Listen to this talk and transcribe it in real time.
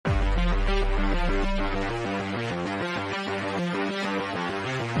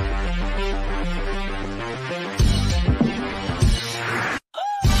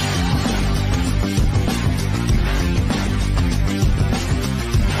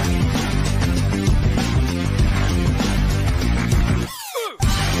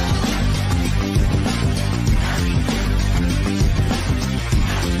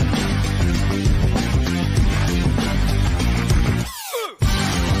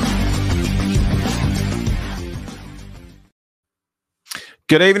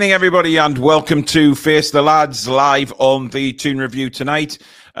Good evening, everybody, and welcome to Face the Lads live on the Toon Review tonight.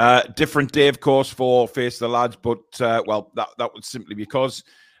 Different day, of course, for Face the Lads, but, well, that was simply because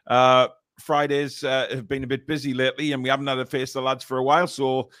Fridays have been a bit busy lately, and we haven't had a Face the Lads for a while,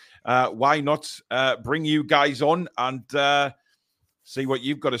 so why not bring you guys on and see what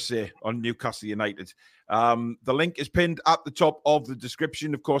you've got to say on Newcastle United. The link is pinned at the top of the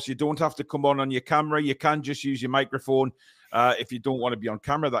description. Of course, you don't have to come on your camera. You can just use your microphone. If you don't want to be on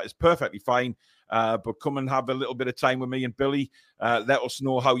camera, that is perfectly fine. But come and have a little bit of time with me and Billy. Let us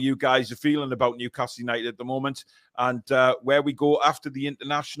know how you guys are feeling about Newcastle United at the moment and where we go after the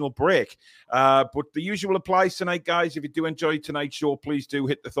international break. But the usual applies tonight, guys. If you do enjoy tonight's show, please do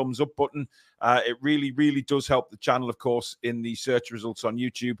hit the thumbs up button. It really, really does help the channel, of course, in the search results on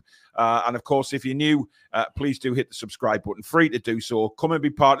YouTube. And, of course, if you're new, please do hit the subscribe button. Free to do so. Come and be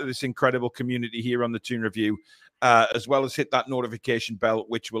part of this incredible community here on the Toon Review. As well as hit that notification bell,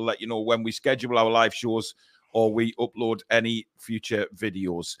 which will let you know when we schedule our live shows or we upload any future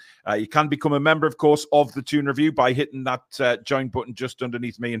videos. You can become a member, of course, of the Toon Review by hitting that join button just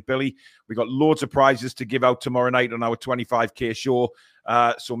underneath me and Billy. We got loads of prizes to give out tomorrow night on our 25k show.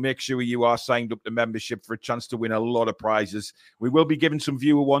 So make sure you are signed up to membership for a chance to win a lot of prizes. We will be giving some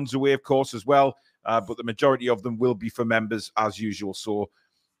viewer ones away, of course, as well. But the majority of them will be for members as usual. So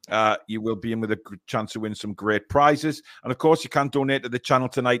you will be in with a chance to win some great prizes. And, of course, you can donate to the channel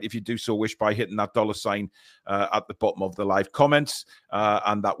tonight if you do so wish by hitting that $sign at the bottom of the live comments.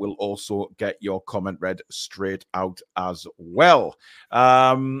 And that will also get your comment read straight out as well.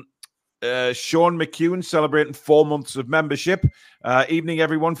 Sean McEwen celebrating 4 months of membership. Evening,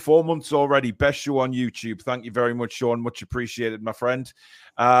 everyone. 4 months already. Best show on YouTube. Thank you very much, Sean. Much appreciated, my friend.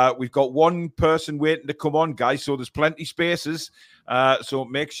 We've got one person waiting to come on, guys, so there's plenty spaces. So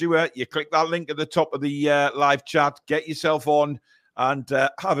make sure you click that link at the top of the live chat, get yourself on, and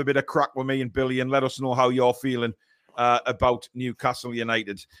have a bit of crack with me and Billy, and let us know how you're feeling about Newcastle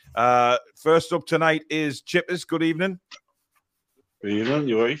United. First up tonight is Chippers. Good evening. Good evening,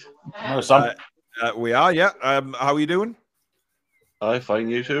 you right? No, Sam. We are, yeah. How are you doing? I fine,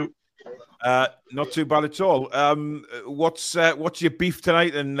 you too. Not too bad at all. What's your beef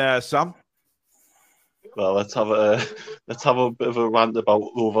tonight, then, Sam? Well, let's have a bit of a rant about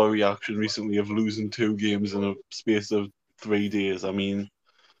overreaction recently of losing 2 games in a space of 3 days. I mean,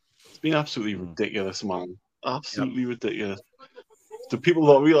 it's been absolutely ridiculous, man. Absolutely ridiculous. Do people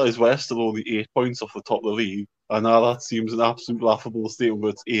not realise we're still only 8 points off the top of the league? And now that seems an absolute laughable statement, but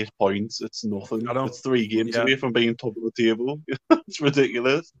it's 8 points. It's nothing. It's 3 games away from being top of the table. It's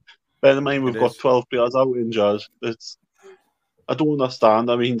ridiculous. Bear in mind, we've got 12 players out injured. I don't understand.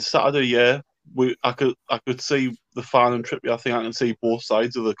 I mean, Saturday, I could see the fan and Trippier. I think I can see both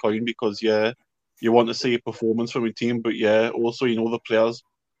sides of the coin because, you want to see a performance from your team, but, also, the players,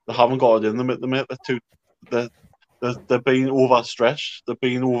 they haven't got it in them at the minute. They're being overstretched. They're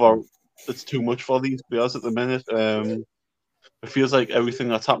being over... It's too much for these players at the minute. It feels like everything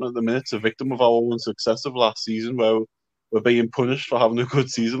that's happening at the minute is a victim of our own success of last season, where we're being punished for having a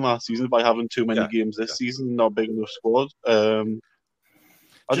good season last season by having too many games this season and not big enough squad.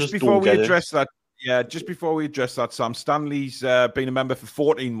 Just before we address that, Sam, Stanley's been a member for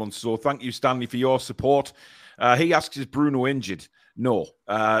 14 months, so thank you, Stanley, for your support. He asks, is Bruno injured? No,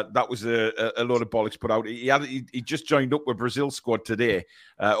 that was a load of bollocks put out. He just joined up with Brazil squad today,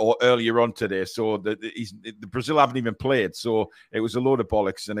 or earlier on today. So the Brazil haven't even played. So it was a load of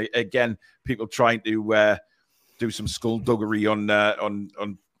bollocks. And again, people trying to do some skullduggery on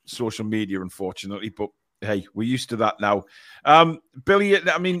social media, unfortunately. But hey, we're used to that now. Billy,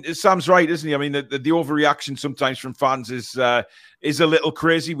 I mean, Sam's right, isn't he? I mean, the overreaction sometimes from fans is a little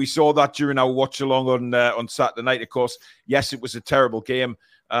crazy. We saw that during our watch along on Saturday night. Of course, yes, it was a terrible game.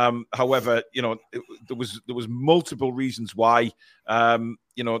 However, there was multiple reasons why.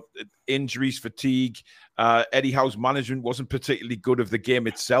 Injuries, fatigue. Eddie Howe's management wasn't particularly good of the game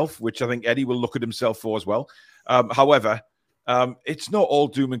itself, which I think Eddie will look at himself for as well. However, it's not all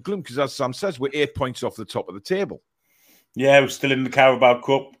doom and gloom because, as Sam says, we're 8 points off the top of the table. Yeah, we're still in the Carabao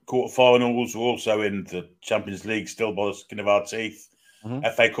Cup quarterfinals. We're also in the Champions League, still by the skin of our teeth.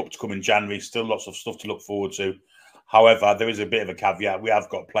 FA Cup to come in January, still lots of stuff to look forward to. However, there is a bit of a caveat. We have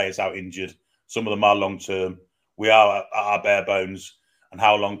got players out injured. Some of them are long-term. We are at our bare bones. And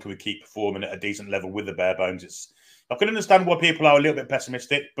how long can we keep performing at a decent level with the bare bones? I can understand why people are a little bit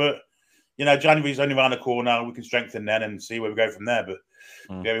pessimistic, but January's only around the corner. We can strengthen then and see where we go from there. But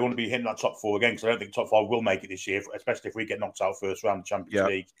we want to be hitting that top 4 again because I don't think top 5 will make it this year, especially if we get knocked out first round of the Champions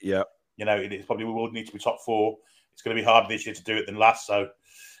League. Yeah, it's probably we will need to be top 4. It's going to be harder this year to do it than last. So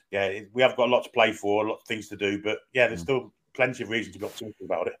we have got a lot to play for, a lot of things to do. But there's still plenty of reason to be talking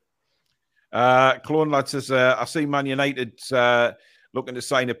about it. Clone Lad says, I see Man United looking to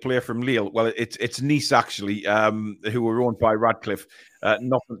sign a player from Lille. Well, it's Nice, actually, who were owned by Radcliffe.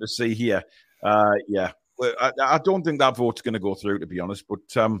 Nothing to see here. Yeah. Well, I don't think that vote's going to go through, to be honest. But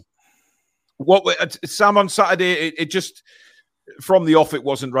Sam, on Saturday, it just, from the off, it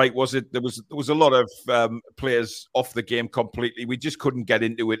wasn't right, was it? There was a lot of players off the game completely. We just couldn't get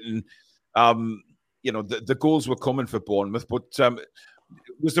into it. And, the goals were coming for Bournemouth. But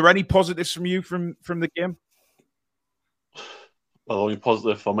was there any positives from you from the game? Well, the only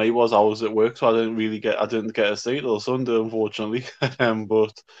positive for me was I was at work, so I didn't get a seat till Sunday, unfortunately.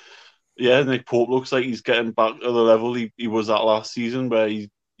 But yeah, Nick Pope looks like he's getting back to the level he was at last season, where he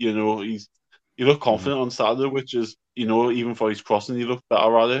looked confident on Saturday, which is, even for his crossing, he looked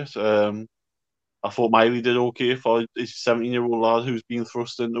better at it. I thought Miley did okay for his 17-year-old lad who's been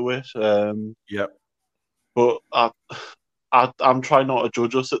thrust into it. Yeah. But I'm trying not to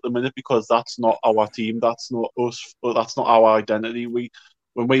judge us at the minute, because that's not our team. That's not us. But that's not our identity. When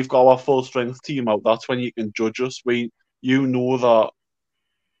we've got our full strength team out, that's when you can judge us. That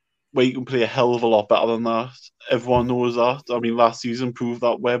we can play a hell of a lot better than that. Everyone knows that. I mean, last season proved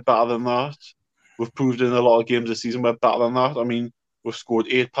that we're better than that. We've proved in a lot of games this season we're better than that. I mean, we've scored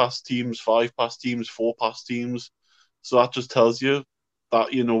 8 past teams, 5 past teams, 4 past teams. So that just tells you that,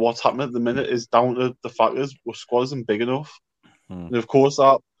 what's happening at the minute is down to the fact is our squad isn't big enough. And of course,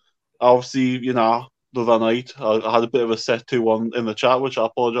 that obviously, the other night I had a bit of a set to in the chat, which I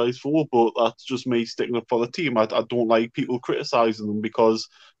apologise for, but that's just me sticking up for the team. I don't like people criticising them, because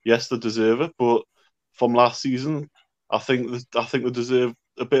yes, they deserve it, but from last season, I think they deserve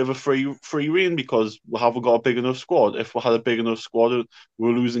a bit of a free rein, because we haven't got a big enough squad. If we had a big enough squad, we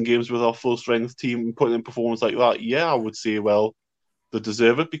were losing games with our full strength team and putting in performance like that. Yeah, I would say, well, they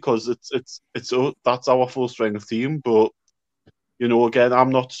deserve it, because that's our full strength team. But again, I'm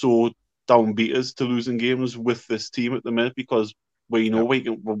not so downbeat as to losing games with this team at the minute, because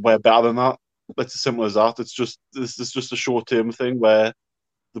we're better than that. It's as simple as that. It's just a short term thing where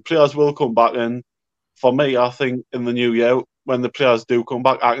the players will come back. And for me, I think in the new year, when the players do come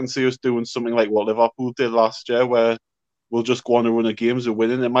back, I can see us doing something like what Liverpool did last year, where we'll just go on a run of games and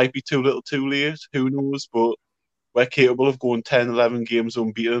winning. It might be too little too late, who knows, but we're capable of going 10, 11 games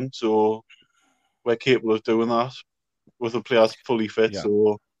unbeaten, so we're capable of doing that with the players fully fit. Yeah.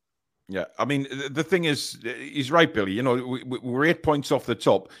 So, yeah, I mean, the thing is, he's right, Billy. We're 8 points off the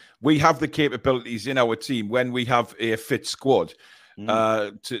top. We have the capabilities in our team when we have a fit squad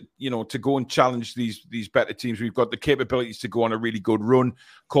to go and challenge these better teams. We've got the capabilities to go on a really good run,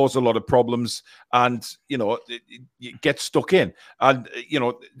 cause a lot of problems, and get stuck in. And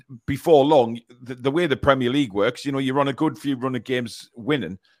before long, the way the Premier League works, you run a good few run of games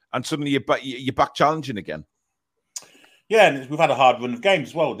winning, and suddenly you're back challenging again. Yeah, and we've had a hard run of games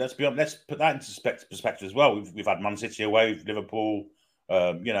as well. Let's put that into perspective as well. We've had Man City away, Liverpool.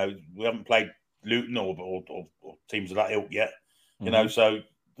 We haven't played Luton or teams of that ilk yet. So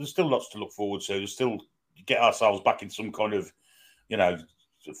there's still lots to look forward to. There's still get ourselves back in some kind of,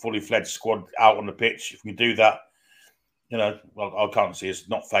 fully fledged squad out on the pitch. If we can do that, well, I can't see us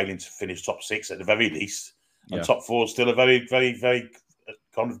not failing to finish top 6 at the very least. And top 4 is still a very, very, very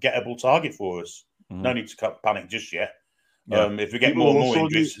kind of gettable target for us. No need to panic just yet. Yeah. If we get more and more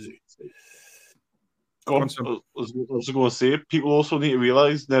injuries, I was going to say, people also need to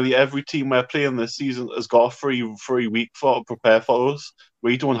realise nearly every team we're playing this season has got a free week to prepare for us.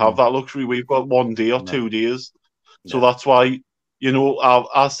 We don't have that luxury. We've got 1 day or 2 days. So that's why,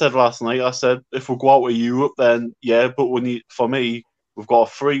 I said last night, if we go out with Europe, then yeah, but for me, we've got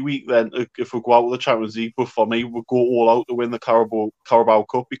a free week then if we go out with the Champions League. But for me, we'll go all out to win the Carabao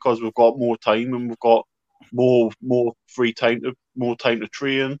Cup, because we've got more time and we've got more free time, more time to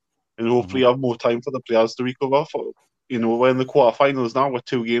train, and hopefully have more time for the players to recover. We're in the quarterfinals now with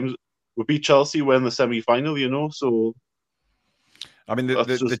 2 games. We beat Chelsea, we're in the semi-final. So I mean,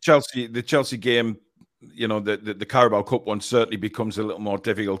 the Chelsea game, the Carabao Cup one certainly becomes a little more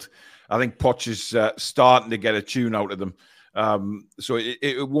difficult. I think Poch is starting to get a tune out of them. So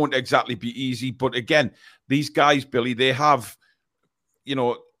it won't exactly be easy. But again, these guys, Billy, they have,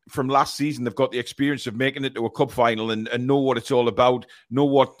 from last season, they've got the experience of making it to a cup final and know what it's all about, know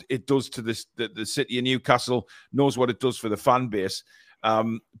what it does to the city of Newcastle, knows what it does for the fan base.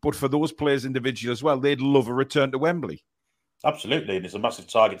 But for those players individually as well, they'd love a return to Wembley. Absolutely. And it's a massive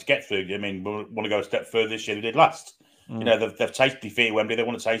target to get through. I mean, we want to go a step further this year than we did last. They've tasted defeat at Wembley. They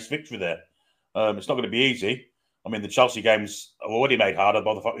want to taste victory there. It's not going to be easy. I mean, the Chelsea games are already made harder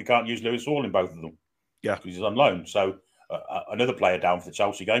by the fact we can't use Lewis Hall in both of them. Yeah. Because he's on loan. So another player down for the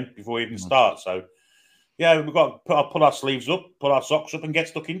Chelsea game before we even start. So, Yeah, we've got to pull our sleeves up, pull our socks up, and get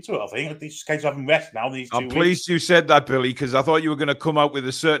stuck into it. I think it's just a case of having rest now. I'm pleased you said that, Billy, because I thought you were going to come out with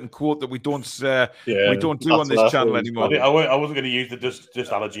a certain quote that we don't do on this channel anymore. I wasn't going to use the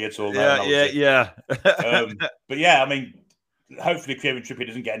dust allergy at all. Yeah. But yeah, I mean, hopefully Kieran Trippier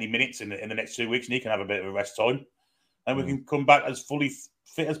doesn't get any minutes in the next 2 weeks, and he can have a bit of a rest time, and we can come back as fully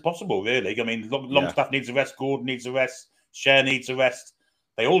fit as possible. Really, I mean, Longstaff needs a rest, Gordon needs a rest, Cher needs a rest.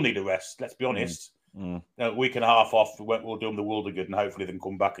 They all need a rest. Let's be honest. A week and a half off, we'll do them the world of good, and hopefully they can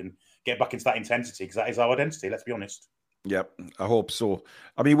come back and get back into that intensity, because that is our identity. Let's be honest. Yep, I hope so.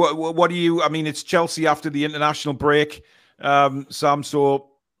 I mean, what do you? I mean, it's Chelsea after the international break, Sam. So,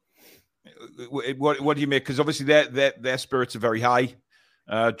 what do you make? Because obviously their spirits are very high,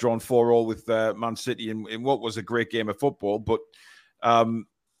 drawn 4-4 with Man City in what was a great game of football. But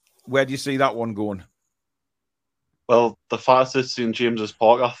where do you see that one going? Well, the fact it's in James's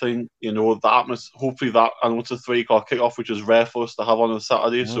Park, I think, the atmosphere, hopefully that, I know it's a 3 o'clock kickoff, which is rare for us to have on a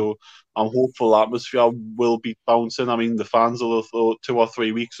Saturday, so I'm hopeful the atmosphere will be bouncing. I mean, the fans will have 2 or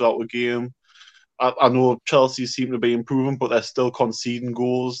 3 weeks without a game. I know Chelsea seem to be improving, but they're still conceding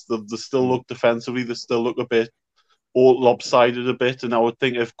goals. They still look defensively, they still look a bit lopsided a bit, and I would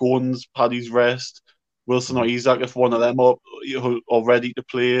think if Gordon's had his rest, Wilson or Isak, if one of them are ready to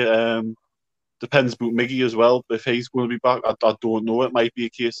play, depends about Miggy as well. If he's going to be back, I don't know. It might be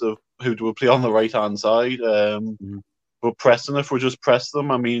a case of who do we play on the right-hand side. But pressing, if we just press them,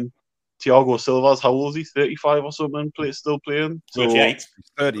 I mean, Thiago Silva's, how old is he? 35 or something, still playing? So, 38.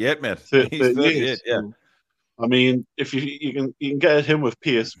 38, man. He's 38, yeah. I mean, if you can get him with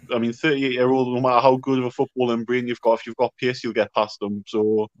pace. I mean, 38-year-old, no matter how good of a footballing brain you've got, if you've got pace, you'll get past them.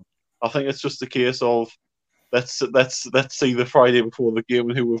 So I think it's just a case of let's see the Friday before the game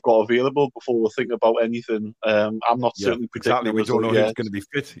and who we've got available before we think about anything. I'm not certainly predicting. We don't know who's going to be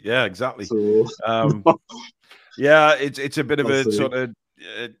fit. Yeah, exactly. So, yeah, it's a bit of a sort of.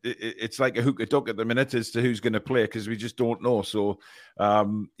 It's like a hook a duck at the minute as to who's going to play, because we just don't know. So,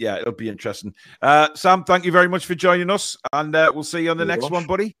 yeah, it'll be interesting. Sam, thank you very much for joining us, and we'll see you on the next one,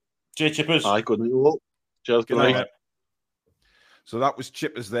 buddy. Cheers, Chippers. Aye, good night. Cheers, good night. So that was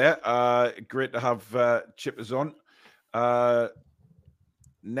Chippers there. Great to have Chippers on.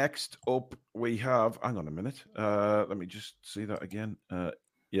 Next up, we have... Hang on a minute. Let me just see that again.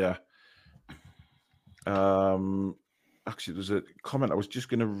 Yeah. Actually, there's a comment I was just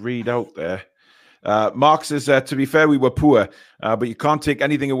going to read out there. Mark says, to be fair, we were poor, but you can't take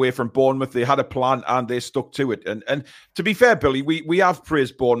anything away from Bournemouth. They had a plan and they stuck to it. And to be fair, Billy, we have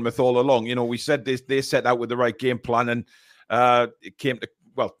praised Bournemouth all along. We said they set out with the right game plan, and it came to,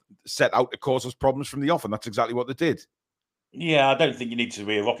 set out to cause us problems from the off, and that's exactly what they did. Yeah, I don't think you need to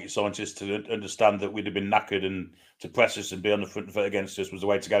be a rocket scientist to understand that we'd have been knackered, and to press us and be on the front foot against us was the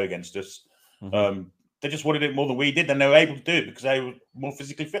way to go against us. They just wanted it more than we did, and they were able to do it because they were more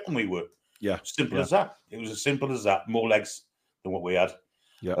physically fit than we were. Yeah. Simple as that. It was as simple as that. More legs than what we had.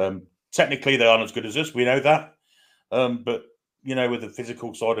 Yeah. Technically, they aren't as good as us. We know that. But, with the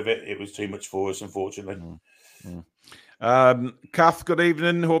physical side of it, it was too much for us, unfortunately. Kath, good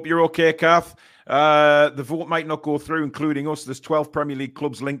evening. Hope you're okay, Kath. The vote might not go through, including us. There's 12 Premier League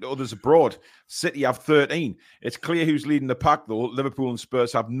clubs linked to others abroad. City have 13. It's clear who's leading the pack, though. Liverpool and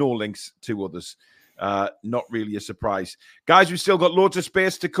Spurs have no links to others. Not really a surprise. Guys, we've still got loads of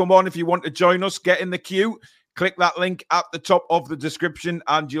space to come on. If you want to join us, get in the queue. Click that link at the top of the description,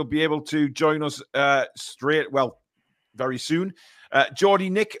 and you'll be able to join us very soon.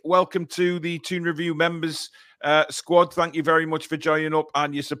 Geordie, Nick, welcome to the Toon Review members squad. Thank you very much for joining up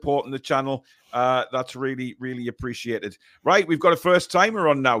and your support on the channel. That's really, really appreciated. Right, we've got a first timer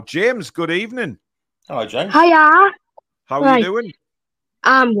on now. James, good evening. Hello, James. Hiya. How are you doing?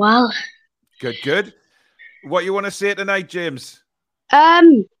 I'm well. Good. What you want to say tonight, James?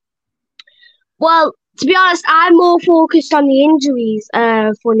 Well, to be honest, I'm more focused on the injuries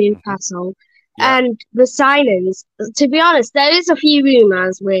for Newcastle and the signings. To be honest, there is a few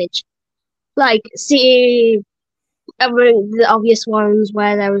rumours which, the obvious ones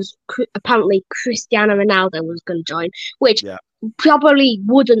where there was apparently Cristiano Ronaldo was going to join, which probably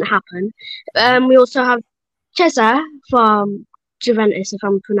wouldn't happen. We also have Chiesa from Juventus, if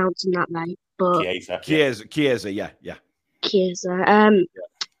I'm pronouncing that right. But Chiesa, yeah. Chiesa,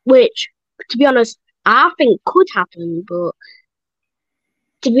 which, to be honest, I think could happen, but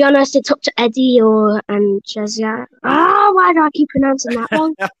to be honest, it's up to Eddie and Chiesa. Why do I keep pronouncing that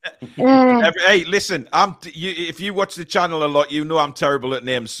one? Hey, listen, if you watch the channel a lot, you know I'm terrible at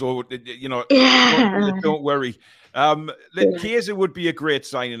names, so don't worry. Chiesa would be a great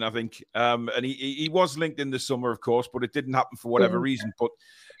signing, I think. And he was linked in the summer, of course, but it didn't happen for whatever reason. But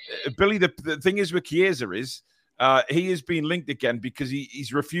Billy, the thing is with Chiesa is he has been linked again because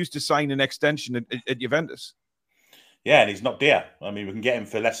he's refused to sign an extension at Juventus. Yeah, and he's not dear. I mean, we can get him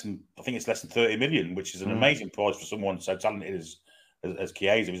for less than 30 million, which is an amazing price for someone so talented as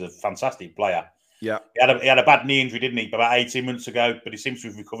Chiesa. He's a fantastic player. Yeah, he had a bad knee injury, didn't he, about 18 months ago? But he seems to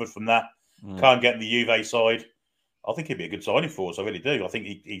have recovered from that. Can't get in the Juve side. I think he'd be a good signing for us. I really do. I think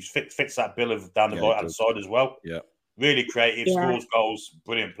he fits that bill of down the right hand side as well. Yeah, really creative, scores goals,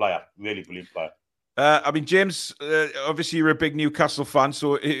 brilliant player, really brilliant player. I mean, James, obviously you're a big Newcastle fan.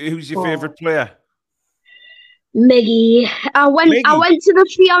 So who's your favourite player? Miggy. I went to the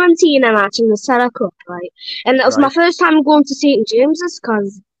Fiorentina match in the Serie Cup, right? And that was my first time going to St James's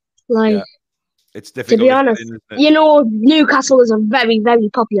because, it's difficult. To be honest, Newcastle is a very, very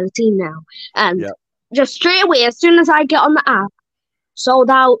popular team now. And just straight away, as soon as I get on the app, sold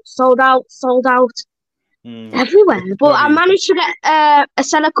out everywhere. But I managed to get a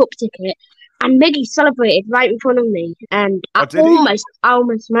Serie Cup ticket, and Miggy celebrated right in front of me. And I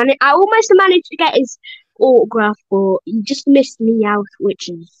almost managed to get his autograph, but he just missed me out, which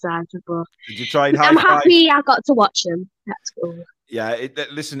is sad. But did you try and I'm happy I got to watch him. That's cool. Yeah,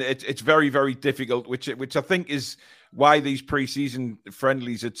 it's very, very difficult, which I think is why these pre-season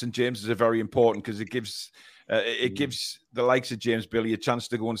friendlies at St James's are very important, because it gives the likes of James Billy a chance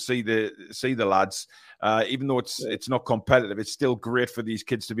to go and see the lads, even though it's not competitive. It's still great for these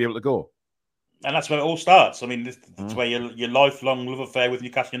kids to be able to go. And that's where it all starts. I mean, that's where your lifelong love affair with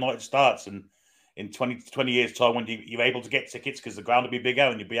Newcastle United starts. And in 20 years' time, when you're able to get tickets because the ground will be bigger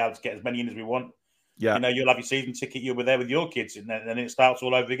and you'll be able to get as many in as we want. Yeah, you'll have your season ticket. You'll be there with your kids, and then it starts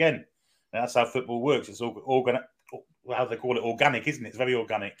all over again. And that's how football works. It's all organic. How they call it, organic, isn't it? It's very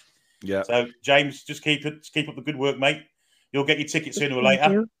organic. Yeah. So James, just keep up the good work, mate. You'll get your ticket sooner or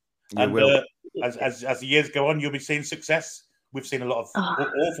later. And as the years go on, you'll be seeing success. We've seen a lot of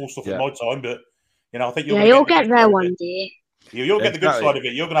awful stuff in my time, but I think you'll get there one day. You'll get the good side of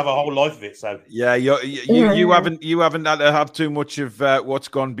it. You're going to have a whole life of it. So you haven't had to have too much of what's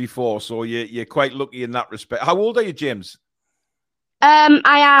gone before. So you're quite lucky in that respect. How old are you, James? I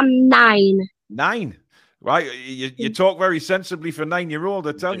am 9. 9, right? You talk very sensibly for 9-year-old.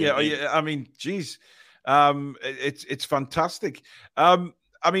 I tell you. I mean, geez, it's fantastic. I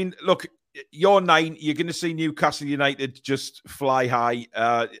mean, look, you're 9. You're going to see Newcastle United just fly high.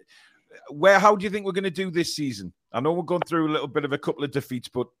 How do you think we're going to do this season? I know we're going through a little bit of a couple of defeats,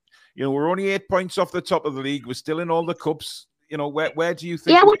 but we're only 8 points off the top of the league. We're still in all the cups. Where do you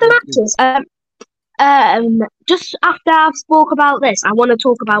think? Yeah, with the matches. Just after I've spoke about this, I want to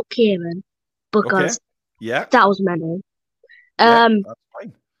talk about Kieran because that was mental. That's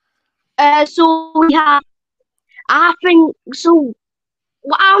fine. So we have. I think so.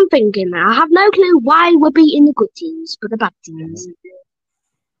 What I'm thinking, I have no clue why we're beating the good teams but the bad teams.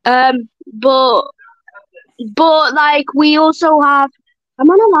 But like we also have. I'm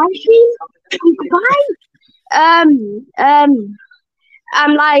on a live stream. Goodbye.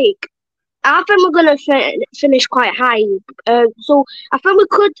 I'm like. I think we're gonna finish quite high. So I think we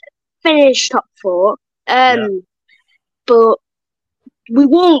could finish top 4. But we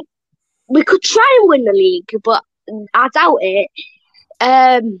won't. We could try and win the league, but I doubt it.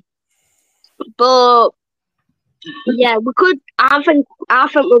 But yeah, we could. I think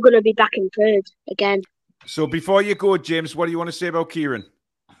we're gonna be back in 3rd again. So before you go, James, what do you want to say about Kieran?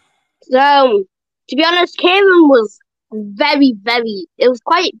 So to be honest, Kieran was very, very. It was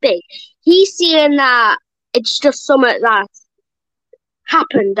quite big. He's seeing that it's just something that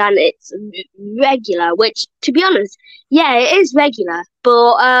happened and it's regular. Which, to be honest, yeah, it is regular,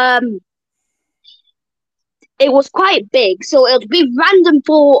 but it was quite big. So it would be random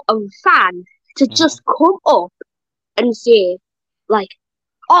for a fan to just come up and say, like,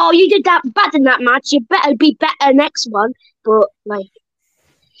 "Oh, you did that bad in that match. You better be better next one." But like.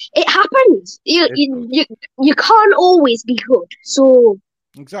 It happens. You can't always be good. So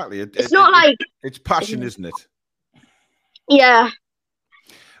exactly, it's not like it's passion, isn't it? Yeah.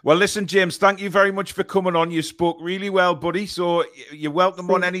 Well, listen, James, thank you very much for coming on. You spoke really well, buddy. So you're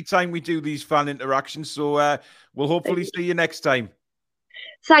welcome on anytime we do these fan interactions. So we'll hopefully see you next time.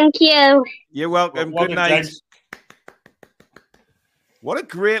 Thank you. You're welcome. Good night. James. What a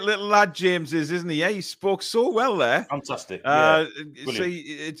great little lad James is, isn't he? Yeah, he spoke so well there. Fantastic. See,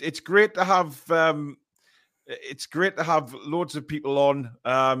 it's great to have. It's great to have loads of people on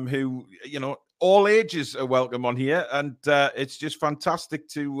who all ages are welcome on here, and it's just fantastic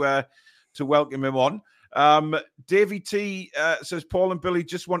to welcome him on. Davey T says, Paul and Billy,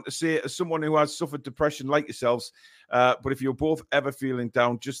 just want to say, as someone who has suffered depression like yourselves, but if you're both ever feeling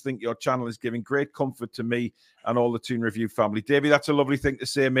down, just think your channel is giving great comfort to me and all the Toon Review family. Davey, that's a lovely thing to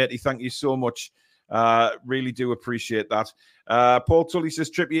say, matey. Thank you so much. Really do appreciate that. Paul Tully says,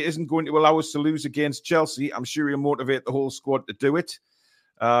 Trippier isn't going to allow us to lose against Chelsea. I'm sure he'll motivate the whole squad to do it.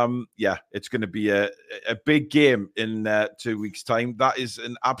 Yeah, it's going to be a big game in 2 weeks' time. That is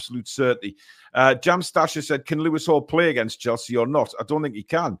an absolute certainty. Jam Stasher said, can Lewis Hall play against Chelsea or not? I don't think he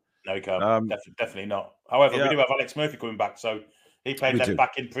can. No, he can't. Definitely not. However, we do have Alex Murphy coming back, so he played left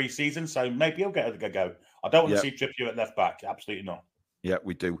back in pre-season, so maybe he'll get a go. I don't want to see Trippier at left back. Absolutely not. Yeah,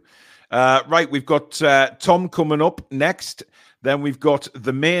 we do. Right, we've got Tom coming up next. Then we've got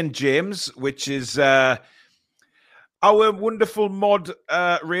the main James, which is our wonderful mod,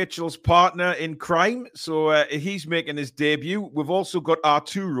 Rachel's partner in crime. So he's making his debut. We've also got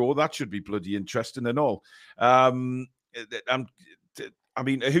Arturo. That should be bloody interesting and all. I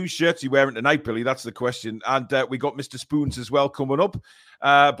mean, whose shirt's he wearing tonight, Billy? That's the question. And we got Mr. Spoons as well coming up.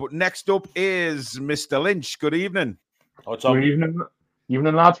 But next up is Mr. Lynch. Good evening. Good evening.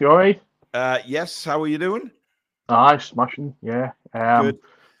 Evening, lads. You all right? Yes. How are you doing? Aye, smashing. Yeah. Good.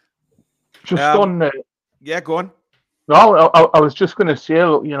 Just on. Yeah, go on. No, I was just going to say,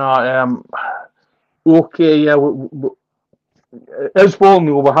 look, you know, okay, yeah, as we all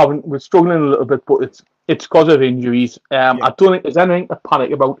know, we're struggling a little bit, but it's because of injuries. I don't think there's anything to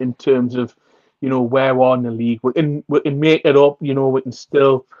panic about in terms of, you know, where we're in the league. We can make it up. You know, we can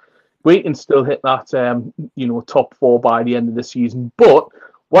still hit that, you know, top 4 by the end of the season. But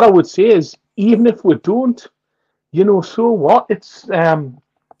what I would say is, even if we don't, you know, so what? It's not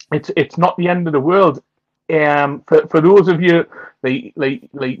the end of the world. For those of you like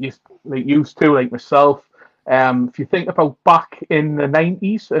myself, if you think about back in the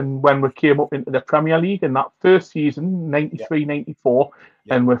 90s and when we came up into the Premier League in that first season, 93-94,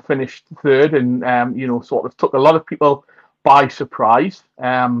 and we finished third, and you know, sort of took a lot of people by surprise,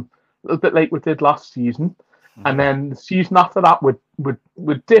 a little bit like we did last season. And then the season after that, we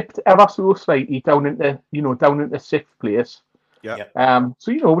dipped ever so slightly down into 6th place. So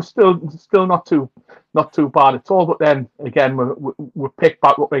you know, we're still not too bad at all. But then again, we picked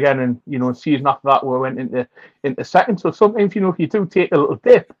back up again, and you know, season after that we went into second. So sometimes, you know, if you do take a little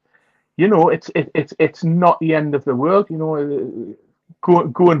dip, you know, it's not the end of the world. You know,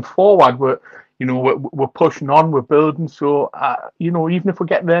 going forward, we're pushing on, we're building. So you know, even if we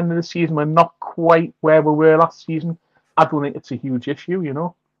get to the end of the season, we're not quite where we were last season. I don't think it's a huge issue. You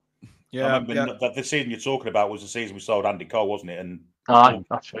know. Yeah, the season you're talking about was the season we sold Andy Cole, wasn't it? And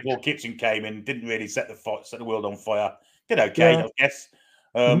that's right. Paul Kitchen came in, didn't really set the world on fire. Did okay, I guess.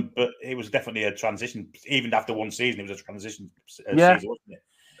 But it was definitely a transition. Even after one season, it was a transition season, wasn't it?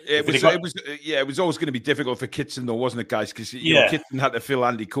 It was always going to be difficult for Kitson, though, wasn't it, guys? Because know, Kitson had to fill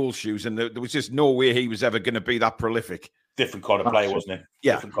Andy Cole's shoes, and there was just no way he was ever going to be that prolific. Different kind of player, wasn't he?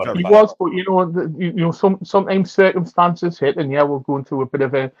 Yeah, he was. But you know, sometimes circumstances hit, and we're going through a bit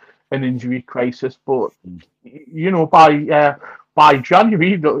of an injury crisis. But you know, by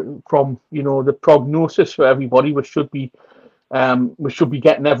January, from you know the prognosis for everybody, we should be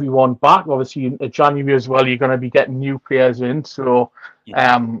getting everyone back. Obviously, in January as well, you're going to be getting new players in. So, you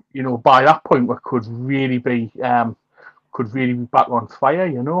know, by that point, we could really be back on fire.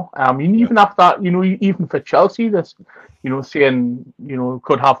 You know, I mean, even after that, you know, even for Chelsea, this, you know, saying, you know,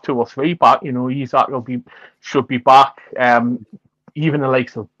 could have 2 or 3 back. You know, Isak should be back. Even the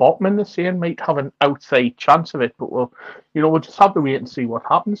likes of Botman, the saying, might have an outside chance of it, but we'll just have to wait and see what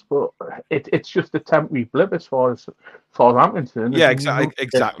happens. But it's just a temporary blip as far as I'm concerned. Yeah,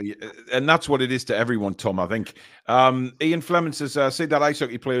 exactly, and that's what it is to everyone, Tom. I think. Ian Fleming says, "Say that ice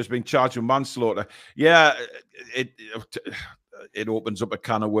hockey player has been charged with manslaughter." Yeah, it opens up a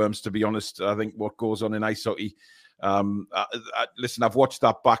can of worms. To be honest, I think what goes on in ice hockey. Listen, I've watched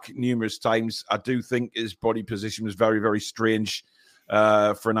that back numerous times. I do think his body position was very, very strange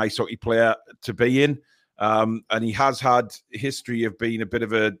for an ice hockey player to be in. And he has had history of being a bit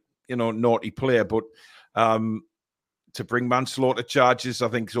of a, you know, naughty player. But to bring manslaughter charges, I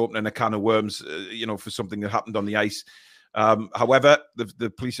think is opening a can of worms, you know, for something that happened on the ice. However,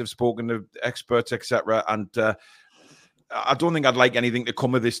 the police have spoken to experts, etc. And I don't think I'd like anything to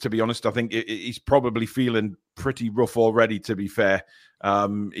come of this, to be honest. I think he's probably feeling pretty rough already, to be fair.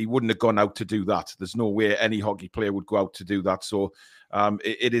 He wouldn't have gone out to do that. There's no way any hockey player would go out to do that. So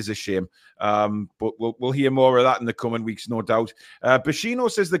it is a shame. But we'll hear more of that in the coming weeks, no doubt. Bashino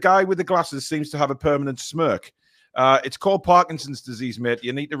says the guy with the glasses seems to have a permanent smirk. It's called Parkinson's disease, mate.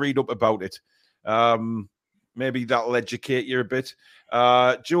 You need to read up about it. maybe that'll educate you a bit.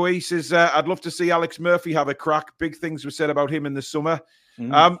 Joey says, I'd love to see Alex Murphy have a crack. Big things were said about him in the summer.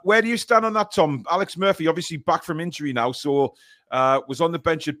 Where do you stand on that, Tom? Alex Murphy, obviously back from injury now, so was on the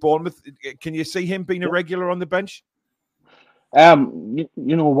bench at Bournemouth. Can you see him being a regular on the bench? You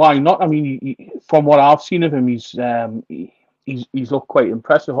know, why not? I mean, from what I've seen of him, he's looked quite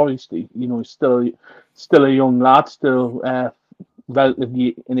impressive. Obviously, you know, he's still a young lad, still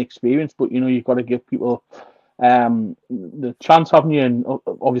relatively inexperienced. But you know, you've got to give people the chance, haven't you? And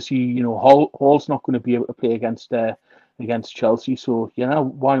obviously, you know, Hall's not going to be able to play against Chelsea, so you know,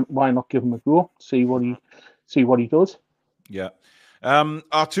 why not give him a go? See what he does. Yeah.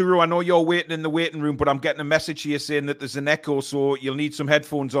 Arturo, I know you're waiting in the waiting room, but I'm getting a message here saying that there's an echo, so you'll need some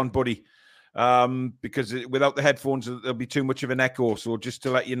headphones on, buddy. Because without the headphones, there'll be too much of an echo. So just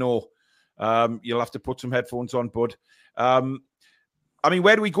to let you know, you'll have to put some headphones on, bud. I mean,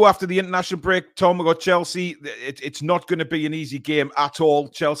 where do we go after the international break, Tom? We've got Chelsea. It's not going to be an easy game at all.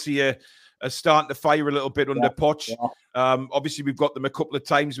 Chelsea are starting to fire a little bit under Poch. Yeah. Obviously, we've got them a couple of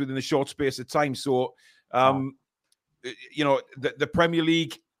times within a short space of time. So, you know, the Premier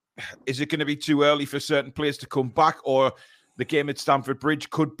League, is it going to be too early for certain players to come back, or the game at Stamford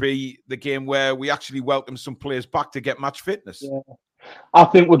Bridge could be the game where we actually welcome some players back to get match fitness? Yeah. I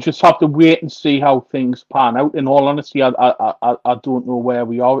think we'll just have to wait and see how things pan out. In all honesty, I don't know where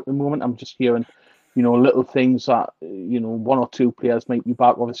we are at the moment. I'm just hearing, you know, little things that, you know, one or two players might be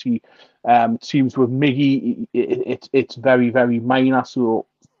back. Obviously, it seems with Miggy, it's very, very minor. So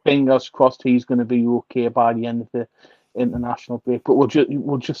fingers crossed he's going to be okay by the end of the international break. But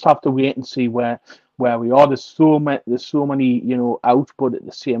we'll just have to wait and see where we are. There's so many, you know, out, but at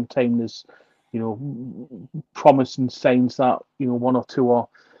the same time, there's, you know, promising signs that, you know, one or two are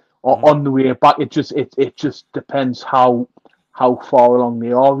on the way back. It just depends how far along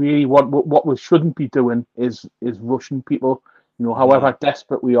they are, really. What we shouldn't be doing is rushing people. You know, however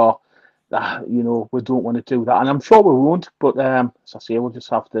desperate we are, you know, we don't want to do that, and I'm sure we won't. But as I say, we'll just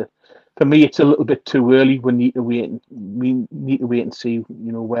have to. For me, it's a little bit too early. We need to wait and see, you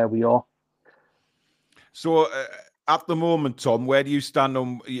know, where we are. So, at the moment, Tom, where do you stand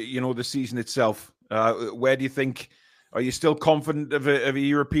on, you know, the season itself? Where do you think? Are you still confident of a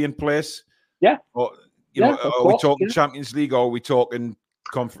European place? Yeah. Or, you know, are we talking Champions League, or are we talking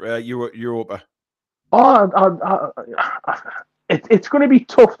Europa? Oh, it's going to be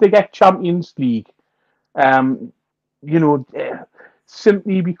tough to get Champions League. You know,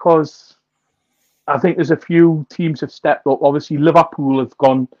 simply because I think there's a few teams have stepped up. Obviously, Liverpool have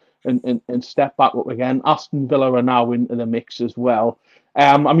gone and stepped back up again. Aston Villa are now into the mix as well.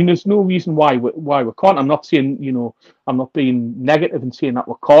 I mean, there's no reason why we can't. I'm not saying, you know, I'm not being negative and saying that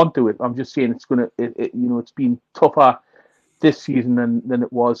we can't do it. I'm just saying it's going to, you know, it's been tougher this season than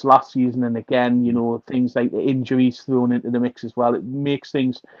it was last season. And again, you know, things like the injuries thrown into the mix as well. It makes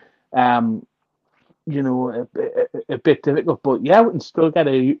things, you know, a bit difficult. But yeah, we can still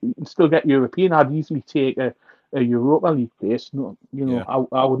get European. I'd easily take a Europa League place. No, you know, yeah.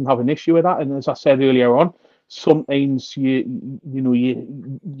 I wouldn't have an issue with that. And as I said earlier on, sometimes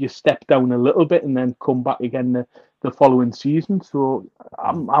you step down a little bit and then come back again the following season. So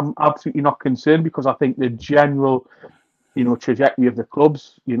I'm absolutely not concerned, because I think the general, you know, trajectory of the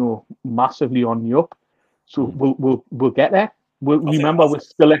clubs, you know, massively on the up. So we'll get there. Remember, we're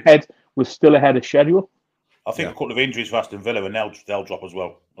still ahead. We're still ahead of schedule. I think a couple of injuries for Aston Villa and they'll drop as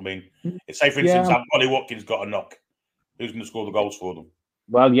well. I mean, say for instance, Ollie Watkins got a knock. Who's going to score the goals for them?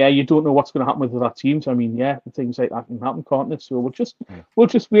 Well, yeah, you don't know what's going to happen with our teams. I mean, yeah, things like that can happen, can't they? So we'll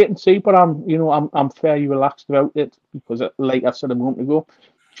just wait and see. But I'm fairly relaxed about it, because, like I said a moment ago,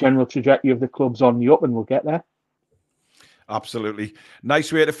 general trajectory of the club's on the up, and we'll get there. Absolutely.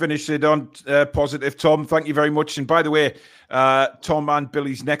 Nice way to finish it on positive, Tom. Thank you very much. And by the way, Tom and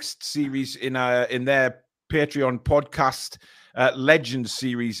Billy's next series in their Patreon podcast, Legends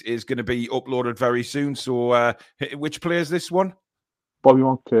series, is going to be uploaded very soon. So which player is this one? Bobby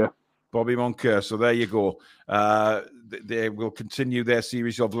Moncur. Bobby Moncur. So there you go. They will continue their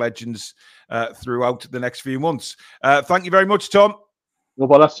series of Legends throughout the next few months. Thank you very much, Tom. No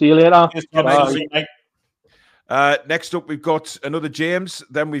bother. See you later. Bye. Next up, we've got another James.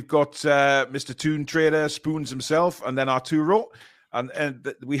 Then we've got Mr. Toon Trader, Spoons himself, and then Arturo.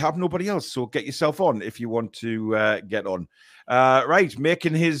 And we have nobody else. So get yourself on if you want to get on. Right,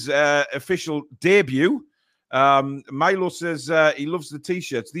 making his official debut. Milo says he loves the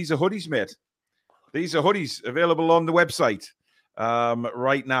T-shirts. These are hoodies, mate. These are hoodies available on the website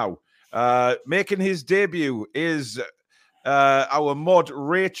right now. Making his debut is our mod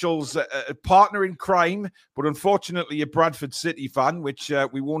Rachel's partner in crime, but unfortunately a Bradford City fan, which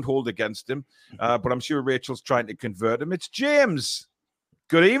we won't hold against him. But I'm sure Rachel's trying to convert him. It's James.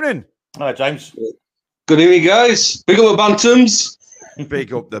 Good evening. Hi, James. Good evening, guys. Big up the Bantams.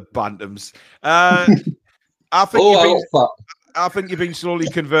 Big up the Bantams. I think you've been slowly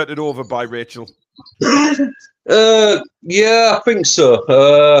converted over by Rachel. Yeah, I think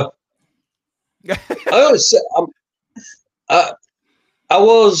so. I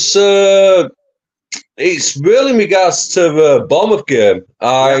was. It's really in regards to the Bournemouth game.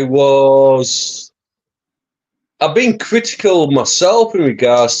 I've been critical myself in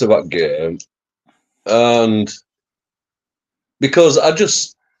regards to that game, and because I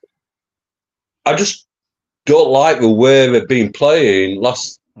just don't like the way they've been playing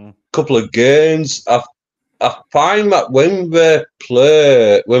last couple of games. I find that when the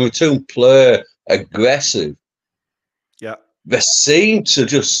Toon play aggressive, they seem to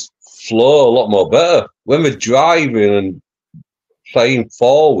just flow a lot more better when they're driving and playing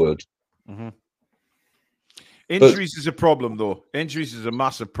forward. Injuries is a problem, though. Injuries is a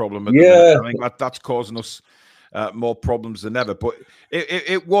massive problem. At the minute. I think that's causing us more problems than ever. But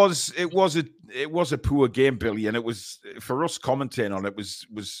it was a poor game, Billy, and it was for us commentating on it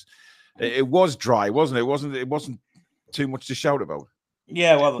was dry, wasn't it? It wasn't too much to shout about.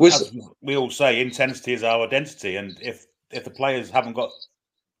 Yeah, well, as we all say, intensity is our identity, and if the players haven't got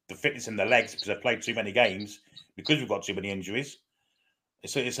the fitness in their legs because they've played too many games, because we've got too many injuries,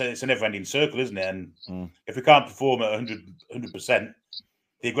 it's a never-ending circle, isn't it? And if we can't perform at 100%,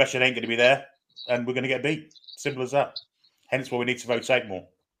 the aggression ain't going to be there, and we're going to get beat. Simple as that. Hence why we need to rotate more.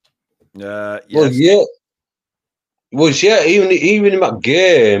 Yes. Even in that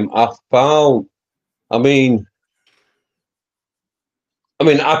game, I found. I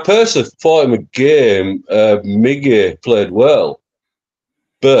personally thought in the game, Miggy played well,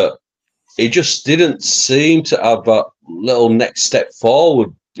 but he just didn't seem to have that little next step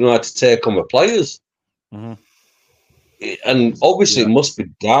forward, to take on the players. And obviously, it must be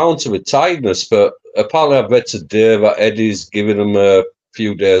down to the tiredness. But apparently, I've read today that Eddie's giving him a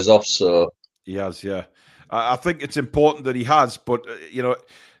few days off. So he has, yeah. I think it's important that he has, but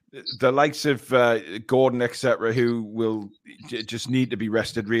the likes of Gordon, etc., who will just need to be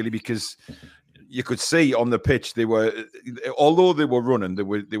rested, really, because you could see on the pitch although they were running, they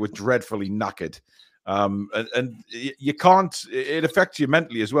were dreadfully knackered, and you can't. It affects you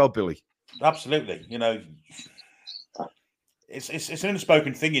mentally as well, Billy. Absolutely, it's an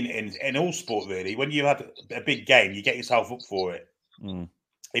unspoken thing in all sport, really. When you had a big game, you get yourself up for it.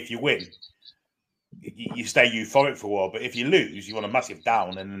 If you win, you stay euphoric for a while, but if you lose, you want a massive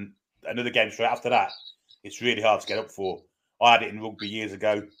down, and another game straight after that, it's really hard to get up for. I had it in rugby years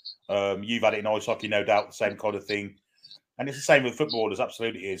ago. You've had it in ice hockey, no doubt, the same kind of thing. And it's the same with footballers,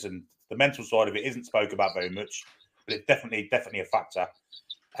 absolutely is. And the mental side of it isn't spoken about very much, but it's definitely a factor.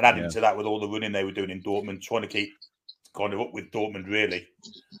 And adding to that with all the running they were doing in Dortmund, trying to keep kind of up with Dortmund, really.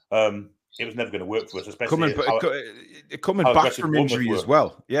 It was never going to work for us, especially coming back from injury as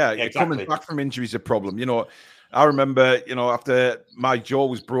well. Yeah, exactly. Coming back from injury is a problem. I remember, after my jaw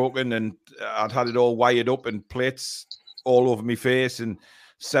was broken and I'd had it all wired up and plates all over my face and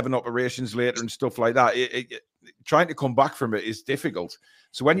 7 operations later and stuff like that, trying to come back from it is difficult.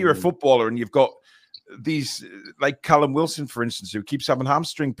 So when you're a footballer and you've got these, like Callum Wilson, for instance, who keeps having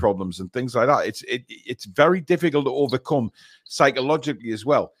hamstring problems and things like that, it's very difficult to overcome psychologically as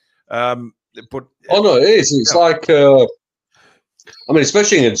well. But it is. It's like,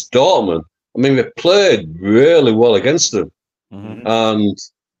 especially against Dortmund. They played really well against them, and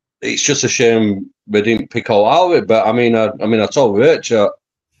it's just a shame they didn't pick out of it. But I told Rich, I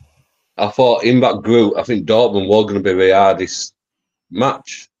thought in that group, I think Dortmund were going to be the hardest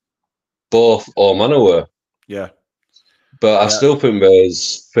match, both home and away. Yeah, but I still think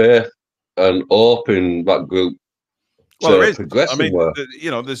there's faith and hope in that group. Well, there is.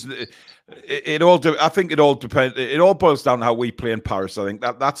 There's it all. I think it all depends. It all boils down to how we play in Paris. I think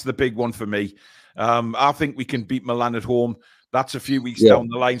that's the big one for me. I think we can beat Milan at home. That's a few weeks down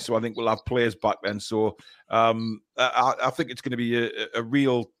the line, so I think we'll have players back then. So I think it's going to be a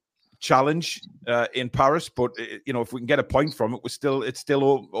real challenge in Paris. But if we can get a point from it, it's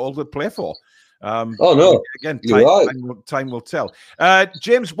still all to play for. Again, time will tell.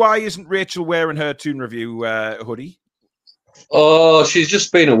 James, why isn't Rachel wearing her Toon Review hoodie? Oh, she's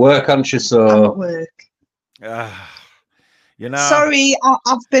just been at work, hasn't she? So I'm at work. Sorry,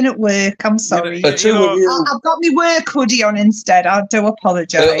 I've been at work. I'm sorry. I've got my work hoodie on instead. I do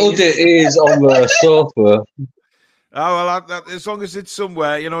apologise. The hoodie is on the sofa. Oh, well, as long as it's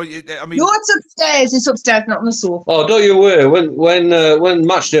somewhere, you know. I mean, No, it's upstairs. It's upstairs, not on the sofa. Oh, don't you worry. When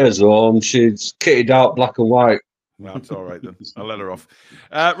match days are on, she's kitted out black and white. That's all right then. I'll let her off.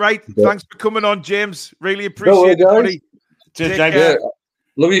 Right. Thanks for coming on, James. Really appreciate worry, it, guys. buddy. Cheers, Take James. care. Yeah.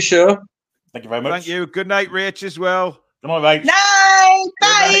 Love your show. Thank you very much. Thank you. Good night, Rach, as well. Come on, mate. Night.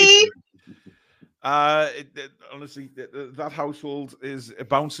 Bye. Honestly, that household is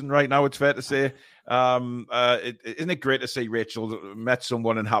bouncing right now. It's fair to say. Isn't it great to see Rachel met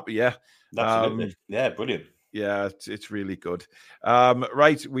someone and happy? Yeah, Absolutely. Yeah, brilliant. Yeah, it's really good.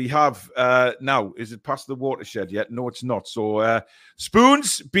 Right, we have now. Is it past the watershed yet? No, it's not. So,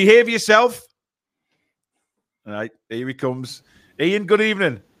 Spoons, behave yourself. All right, here he comes. Ian, good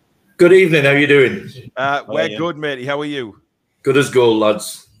evening. Good evening. How you doing? We're good, matey. How are you? Good as gold,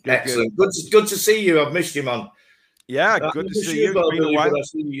 lads. Good, Excellent. Good to see you. I've missed you, man. Yeah, good to see you. It's been a while. I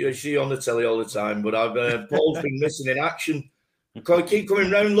see you on the telly all the time, but Paul's been missing in action. I keep coming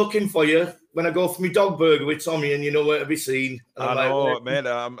round looking for you when I go for my dog burger with Tommy, and you know where to be seen. And I know, man.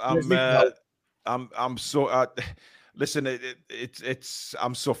 I'm so. Listen,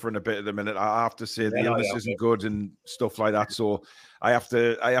 I'm suffering a bit at the minute. I have to say the illness isn't good and stuff like that. So I have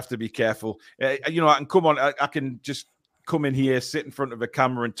to be careful. You know, I can come on. I can just come in here, sit in front of a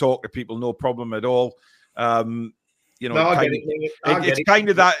camera, and talk to people, no problem at all. You know, it's kind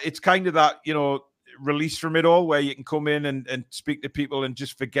of that. You know, release from it all, where you can come in and speak to people and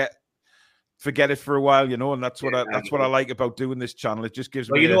just forget it for a while, you know, and that's what I like about doing this channel. It just gives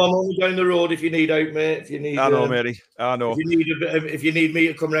me. I'm only down the road if you need out, mate. If you need, I know, matey. I know. If you need me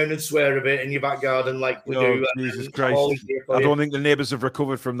to come round and swear a bit in your back garden, like we do. Jesus Christ! I don't think the neighbours have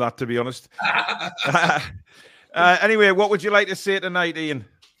recovered from that, to be honest. Anyway, what would you like to say tonight, Ian?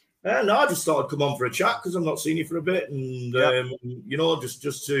 No, I just thought I'd come on for a chat because I've not seen you for a bit, and you know,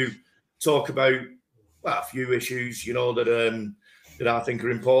 just to talk about a few issues, you know, that I think are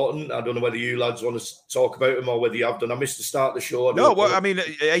important. I don't know whether you lads want to talk about them or whether you have done. I missed the start of the show. No, well, I mean,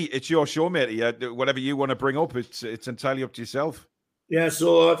 hey, it's your show, mate. Yeah, whatever you want to bring up, it's entirely up to yourself. Yeah,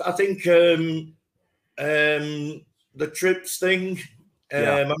 so I think the trips thing.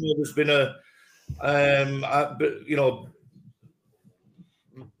 I know there's been but you know,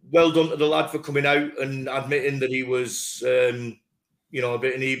 well done to the lad for coming out and admitting that he was, you know, a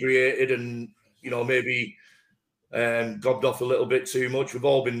bit inebriated and you know maybe. Gobbed off a little bit too much. We've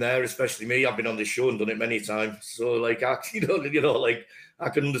all been there, especially me. I've been on this show and done it many times. So, like, I can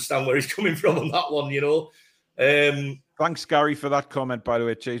understand where he's coming from on that one. You know. Thanks, Gary, for that comment. By the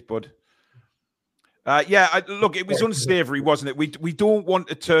way, cheers, bud. Look, it was unsavoury, wasn't it? We don't want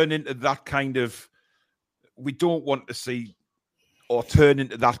to turn into that kind of. We don't want to see or turn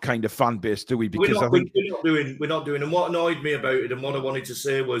into that kind of fan base, do we? Because we're not doing. And what annoyed me about it, and what I wanted to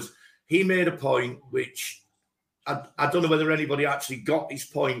say was, he made a point which. I don't know whether anybody actually got his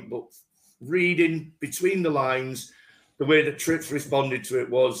point, but reading between the lines, the way that Trips responded to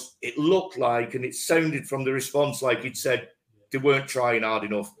it looked like, and it sounded from the response like he'd said they weren't trying hard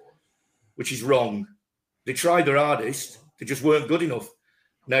enough, which is wrong. They tried their hardest, they just weren't good enough.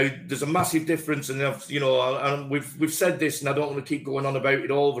 Now, there's a massive difference, and you know, and we've said this, and I don't want to keep going on about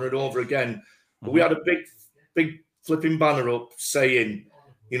it over and over again, but we had a big flipping banner up saying,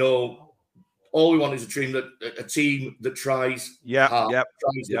 you know, all we want is a team that tries hard,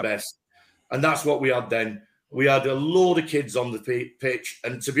 tries the best. And that's what we had then. We had a load of kids on the pitch.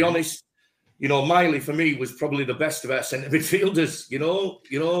 And to be honest, you know, Miley, for me, was probably the best of our centre midfielders, you know,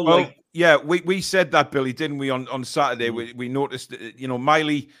 well, we said that, Billy, didn't we, on Saturday? We noticed that, you know,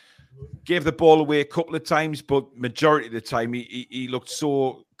 Miley gave the ball away a couple of times, but majority of the time he looked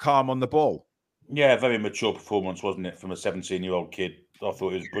so calm on the ball. Yeah, very mature performance, wasn't it, from a 17-year-old kid? I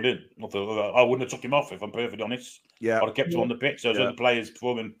thought it was brilliant. I wouldn't have took him off, if I'm perfectly honest. Yeah, I'd have kept him on the pitch. There's other players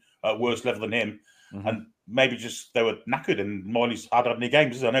performing at a worse level than him, and maybe just they were knackered. And Miley's hardly had any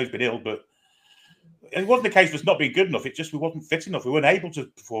games. I know he's been ill, but it wasn't the case of us not being good enough. It just we wasn't fit enough. We weren't able to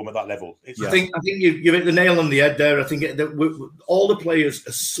perform at that level. I think you hit the nail on the head there. I think all the players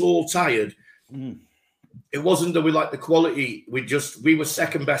are so tired. It wasn't that we lacked the quality. We were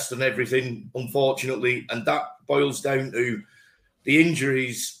second best on everything, unfortunately, and that boils down to the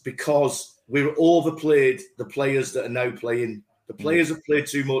injuries because we were overplayed the players that are now playing. The players have played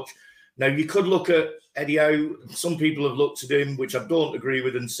too much. Now, you could look at Eddie Howe. Some people have looked at him, which I don't agree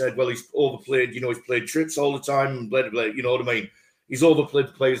with, and said, well, he's overplayed. You know, he's played trips all the time and blah, blah, blah. You know what I mean? He's overplayed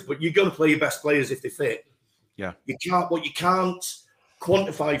the players, but you're going to play your best players if they fit. Yeah. What you can't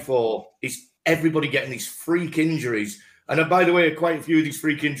quantify for is everybody getting these freak injuries. And by the way, quite a few of these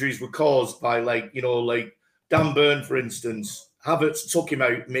freak injuries were caused by, like Dan Burn, for instance. Havertz took him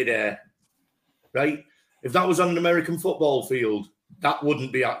out midair, right? If that was on an American football field, that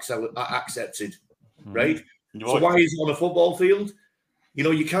wouldn't be accepted, right? So why is it on a football field? You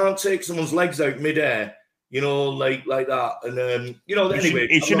know, you can't take someone's legs out midair, you know, like that. And, you know, anyway.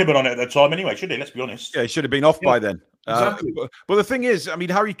 He shouldn't have been on it at the time anyway, should he? Let's be honest. Yeah, he should have been off by then. Exactly. But the thing is, I mean,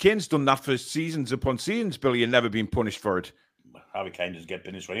 Harry Kane's done that for seasons upon seasons, Billy, and never been punished for it. Harry Kane doesn't get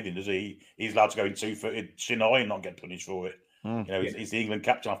punished for anything, does he? He's allowed to go in 2-footed shin high and not get punished for it. You know, he's the England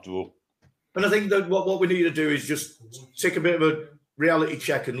captain after all. And I think that what we need to do is just take a bit of a reality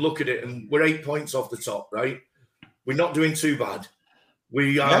check and look at it. And we're 8 points off the top, right? We're not doing too bad.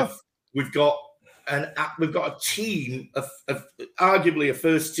 We've got a team of arguably a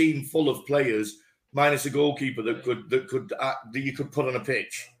first team full of players, minus a goalkeeper that you could put on a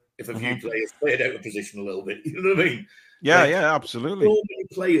pitch if a few players played out of position a little bit. You know what I mean? Yeah, absolutely. So many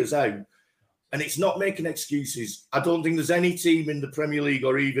players out, and it's not making excuses. I don't think there's any team in the Premier League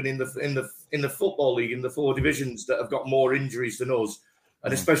or even in the Football League in the 4 divisions that have got more injuries than us,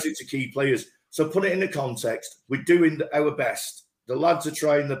 and especially to key players. So put it in the context. We're doing our best. The lads are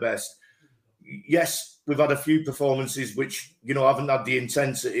trying their best. Yes, we've had a few performances which, you know, haven't had the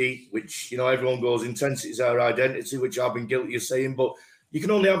intensity, which, you know, everyone goes, intensity is our identity, which I've been guilty of saying, but you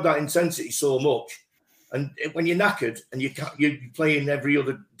can only have that intensity so much. And when you're knackered and you're playing every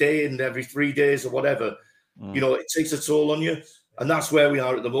other day and every 3 days or whatever, you know, it takes a toll on you. And that's where we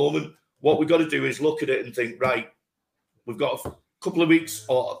are at the moment. What we've got to do is look at it and think, right, we've got a couple of weeks,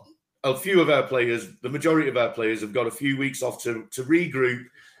 or a few of our players, the majority of our players have got a few weeks off to regroup,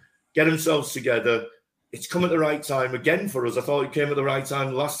 get themselves together. It's come at the right time again for us. I thought it came at the right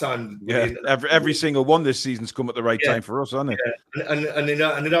time last time. Yeah, every single one this season's come at the right time for us, hasn't it? Yeah. And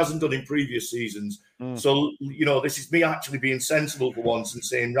it hasn't done in previous seasons. So, you know, this is me actually being sensible for once and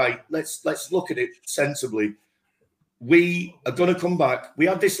saying, right, let's look at it sensibly. We are going to come back. We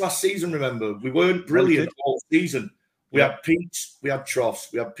had this last season, remember. We weren't brilliant all season. We had peaks, we had troughs.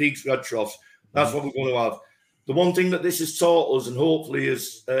 We had peaks, we had troughs. That's what we're going to have. The one thing that this has taught us, and hopefully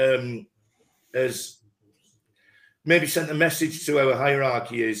has maybe sent a message to our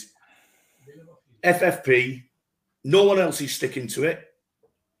hierarchy, is FFP, no one else is sticking to it,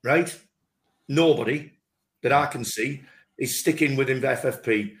 right? Nobody that I can see is sticking within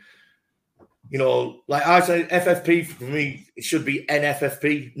FFP. You know, like I say, FFP for me, it should be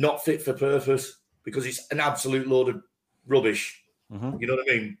NFFP, not fit for purpose, because it's an absolute load of rubbish. You know what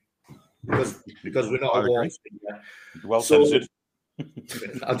I mean? Because we're not a war team yet. Well censored.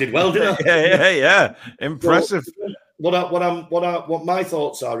 I did well, didn't I? Yeah. Impressive. So, what my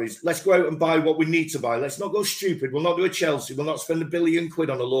thoughts are is, let's go out and buy what we need to buy. Let's not go stupid. We'll not do a Chelsea. We'll not spend £1 billion on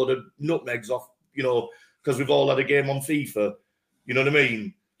a load of nutmegs off, you know, because we've all had a game on FIFA. You know what I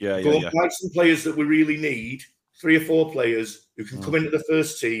mean? Go and buy some players that we really need, 3 or 4 players who can come into the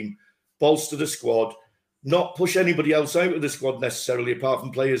first team, bolster the squad, not push anybody else out of the squad necessarily, apart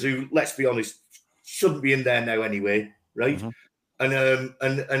from players who, let's be honest, shouldn't be in there now anyway, right?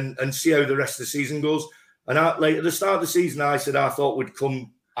 And see how the rest of the season goes. And at the start of the season, I said I thought we'd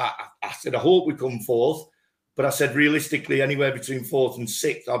come. I said I hope we come 4th, but I said realistically anywhere between 4th and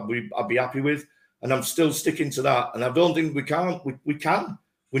 6th I'd be happy with, and I'm still sticking to that. And I don't think we can. We can.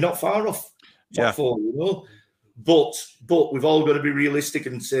 We're not far off top 4, you know. But we've all got to be realistic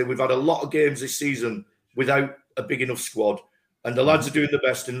and say we've had a lot of games this season without a big enough squad, and the lads are doing the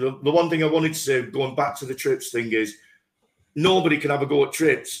best. And the one thing I wanted to say, going back to the Trips thing, is nobody can have a go at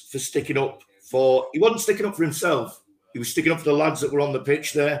Trips for sticking up for. He wasn't sticking up for himself. He was sticking up for the lads that were on the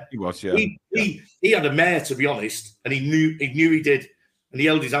pitch there. He was, yeah. He had a mare, to be honest, and he knew he did, and he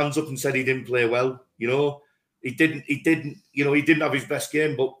held his hands up and said he didn't play well. You know, he didn't. You know, he didn't have his best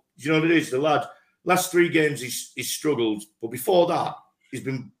game. But you know what it is, the lad. Last 3 games he's struggled, but before that he's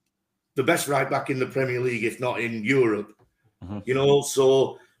been the best right back in the Premier League, if not in Europe. You know,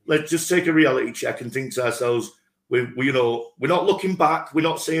 so let's just take a reality check and think to ourselves, we're not looking back. We're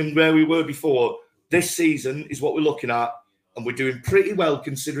not saying where we were before. This season is what we're looking at, and we're doing pretty well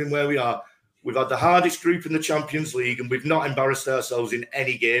considering where we are. We've had the hardest group in the Champions League, and we've not embarrassed ourselves in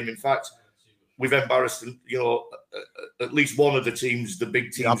any game. In fact, we've embarrassed, you know, at least one of the teams, the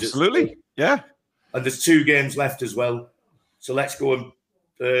big teams. Absolutely, yeah. And there's 2 games left as well. So let's go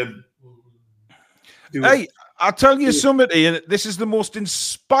and I'll tell you something, Ian. This is the most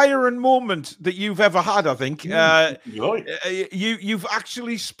inspiring moment that you've ever had, I think. You've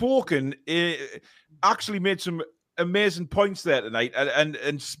actually spoken, actually made some amazing points there tonight,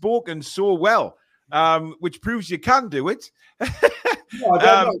 and spoken so well, which proves you can do it. No,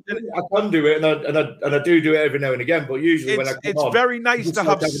 I can do it, and I do it every now and again. But usually, when I come on, it's very nice to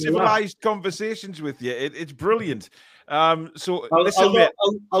have civilized conversations with you. It's brilliant. So listen,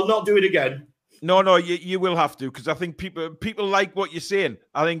 I'll not do it again. No, you will have to, because I think people like what you're saying.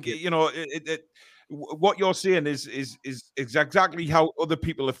 I think what you're saying is exactly how other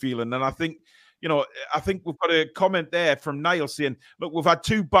people are feeling, and I think we've got a comment there from Niall saying, "Look, we've had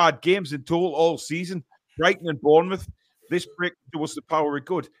 2 bad games in total all season, Brighton and Bournemouth. This break to us the power of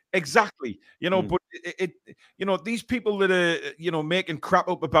good." Exactly, but these people that are making crap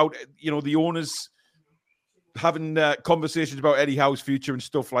up about the owners having conversations about Eddie Howe's future and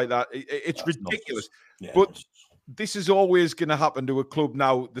stuff like that. It's ridiculous. But this is always going to happen to a club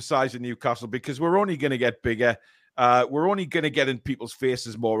now the size of Newcastle, because we're only going to get bigger. We're only going to get in people's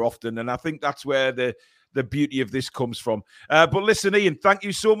faces more often. And I think that's where the beauty of this comes from. But listen, Ian, thank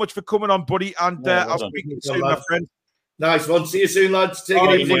you so much for coming on, buddy. And I'll speak to you soon, my friend. Nice one. See you soon, lads. Take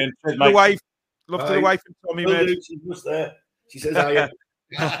it easy. The wife. Love to the wife and Tommy, mate. She's just there. She says, "Hiya."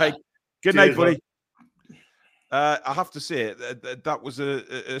 Right. Good night, buddy. I have to say that was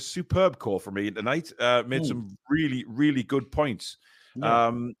a superb call from Ian tonight. Made some really, really good points.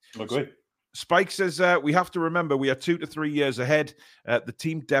 Agree. Spike says we have to remember we are 2 to 3 years ahead. The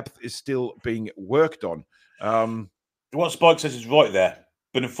team depth is still being worked on. What Spike says is right there,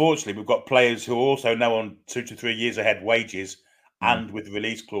 but unfortunately, we've got players who are also now on 2 to 3 years ahead wages and with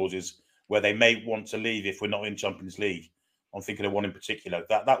release clauses where they may want to leave if we're not in Champions League. I'm thinking of one in particular.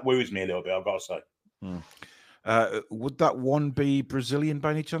 That worries me a little bit, I've got to say. Would that one be Brazilian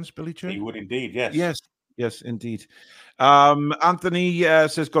by any chance, Billy Tree? He would indeed, yes. Yes, indeed. Anthony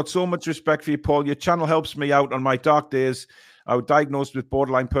says, got so much respect for you, Paul. Your channel helps me out on my dark days. I was diagnosed with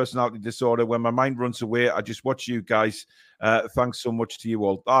borderline personality disorder. When my mind runs away, I just watch you guys. Thanks so much to you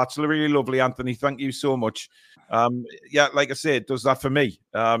all. It's really lovely, Anthony. Thank you so much. Like I said, it does that for me.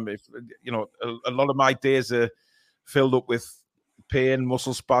 If a lot of my days are filled up with pain,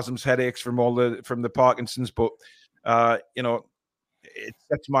 muscle spasms, headaches from the Parkinson's, but it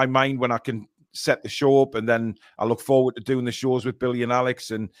sets my mind when I can set the show up, and then I look forward to doing the shows with Billy and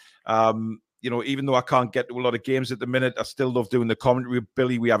Alex. And even though I can't get to a lot of games at the minute, I still love doing the commentary with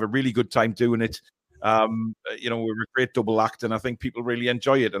Billy. We have a really good time doing it. We're a great double act, and I think people really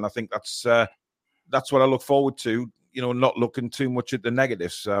enjoy it. And I think that's what I look forward to. Not looking too much at the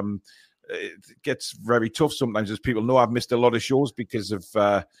negatives. It gets very tough sometimes, as people know. I've missed a lot of shows because of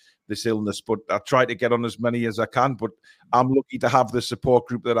this illness, but I try to get on as many as I can. But I'm lucky to have the support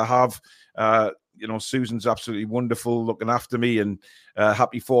group that I have. Susan's absolutely wonderful, looking after me, and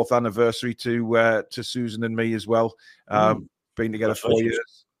happy 4th anniversary to Susan and me as well. Been together 4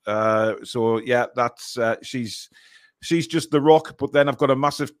 years. That's she's just the rock. But then I've got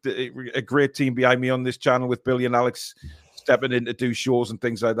a great team behind me on this channel with Billy and Alex stepping in to do shows and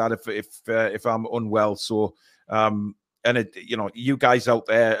things like that if I'm unwell. So you guys out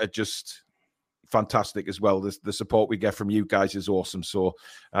there are just fantastic as well. The support we get from you guys is awesome. So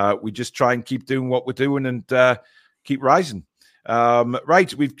we just try and keep doing what we're doing and keep rising.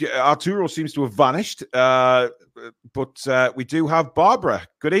 Right, Arturo seems to have vanished, but we do have Barbara.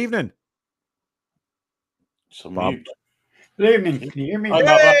 Good evening. Good evening. Can you hear me?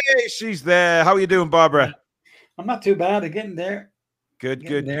 Hey, she's there. How are you doing, Barbara? I'm not too bad. I'm getting there. Good.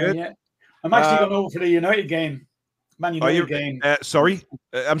 Yeah. I'm actually going over for the United game. Man United game. Sorry?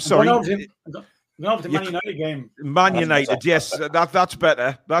 I'm sorry. I'm going over to Man United game. Man United, yes. That's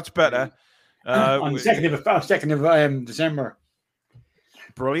better. That's better. On the 2nd of December.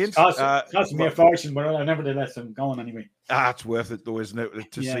 Brilliant. Cost me a fortune, but nevertheless, I'm going anyway. It's worth it, though, isn't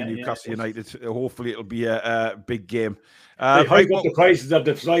it, to see Newcastle United? Hopefully, it'll be a big game. They hike up the prices of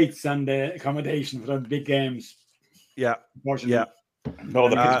the flights and the accommodation for the big games. Yeah. Unfortunately. No,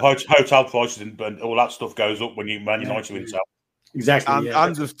 the hotel prices and all that stuff goes up when Man United wins out. Exactly.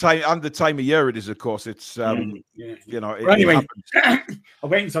 And the time of year it is, of course. It's anyway, I'm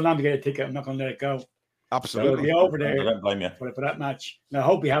waiting so long to get a ticket. I'm not going to let it go. Absolutely. So we'll be over there. I don't blame you. For that match. And I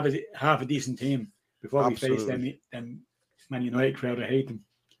hope we have a decent team before we face them Man United crowd. I hate them.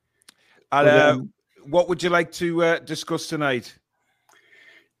 And what would you like to discuss tonight?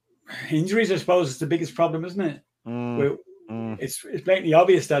 Injuries, I suppose, is the biggest problem, isn't it? It's blatantly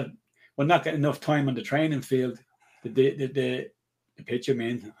obvious that we're not getting enough time on the training field. The pitch, I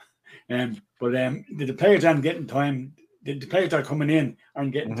mean. But the players aren't getting time. The players that are coming in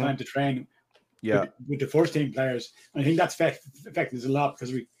aren't getting time to train. With the first team players, and I think that's affecting us a lot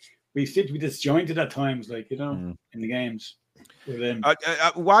because we seem to be disjointed at times, in the games.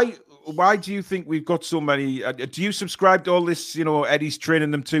 Why do you think we've got so many? Do you subscribe to all this? Eddie's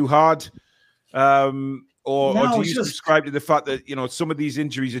training them too hard, or do you subscribe to the fact that some of these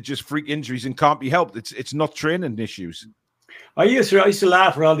injuries are just freak injuries and can't be helped? It's not training issues. I used to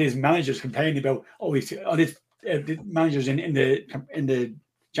laugh at all these managers complaining about all these managers in the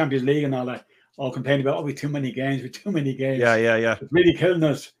Champions League and all that. all complaining about, we too many games. Yeah. It's really killing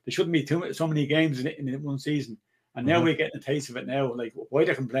us. There shouldn't be so many games in one season. And now we're getting a taste of it now. Like, why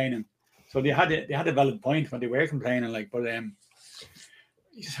they're complaining? So they had a valid point when they were complaining. Like, but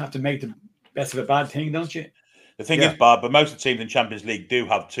you just have to make the best of a bad thing, don't you? The thing is, Bob, but most of the teams in Champions League do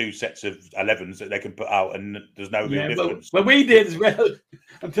have 2 sets of 11s that they can put out, and there's no real difference. Well, we did as well.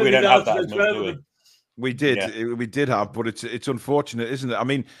 We don't have that as much, do we? We did have, but it's unfortunate, isn't it? I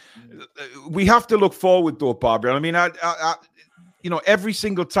mean, we have to look forward though, Barbara. I mean, I every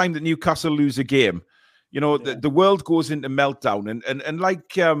single time that Newcastle lose a game, the world goes into meltdown, and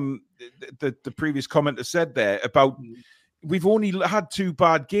like the previous commenter said there about. We've only had 2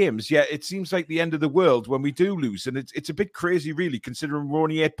 bad games, yet it seems like the end of the world when we do lose. And it's a bit crazy, really, considering we're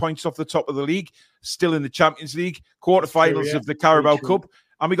only 8 points off the top of the league, still in the Champions League, quarterfinals of the Carabao Cup,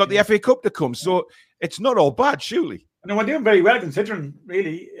 and we got the FA Cup to come. So it's not all bad, surely. No, we're doing very well, considering,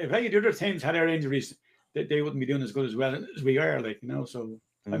 really, if any of the other teams had our injuries, they wouldn't be doing as good as well as we are, so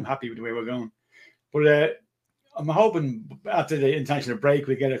I'm happy with the way we're going. But I'm hoping after the international break,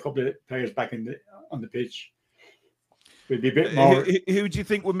 we get a couple of players back on the pitch. We'd be a bit more. Who do you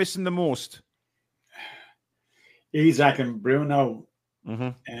think we're missing the most? Isaac and Bruno.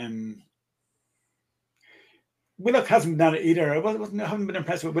 Willock hasn't done it either. I haven't been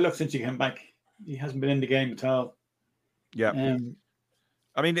impressed with Willock since he came back. He hasn't been in the game at all. Yeah.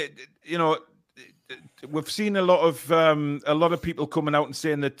 I mean, we've seen a lot of people coming out and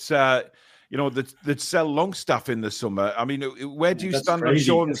saying that that sell Longstaff in the summer. I mean, where do you stand on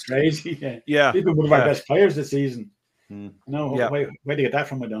Sean? That's crazy. Yeah. He's been one of our best players this season. No, yeah. where do you get that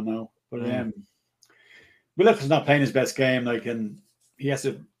from? I don't know. But Willock is not playing his best game. And he has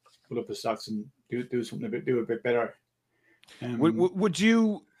to pull up his socks and do something do a bit better. Would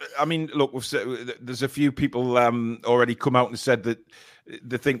you? I mean, look, we've said, there's a few people already come out and said that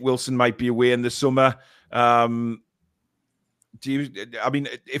they think Wilson might be away in the summer. Do you? I mean,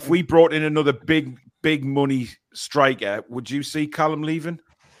 if we brought in another big money striker, would you see Callum leaving?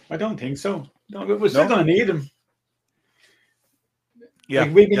 I don't think so. No, we're still going to need him. Yeah,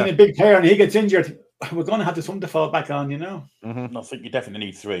 we've been a big player and he gets injured. We're going to have something to fall back on, I think you definitely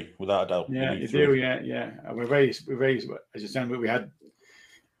need 3, without a doubt. Yeah, you do. Yeah. We're very. As you said, we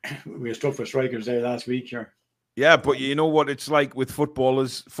were struck for strikers there last week. Sure. Yeah, but you know what it's like with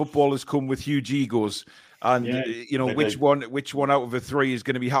footballers. Footballers come with huge egos, and which one out of the 3 is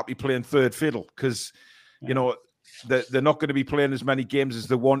going to be happy playing third fiddle because they're not going to be playing as many games as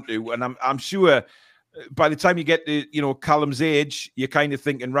they want to, and I'm sure. By the time you get to, Callum's age, you're kind of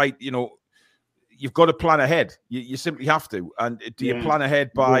thinking, right, you've got to plan ahead. You simply have to. And do you plan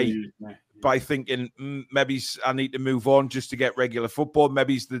ahead by thinking, maybe I need to move on just to get regular football?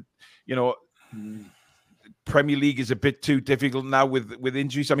 Maybe it's Premier League is a bit too difficult now with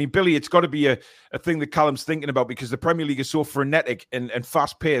injuries. I mean, Billy, it's got to be a thing that Callum's thinking about because the Premier League is so frenetic and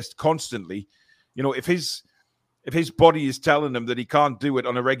fast-paced constantly. If his body is telling him that he can't do it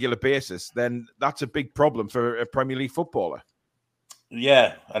on a regular basis, then that's a big problem for a Premier League footballer.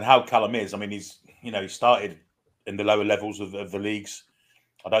 Yeah, and how Callum is. I mean, he started in the lower levels of the leagues.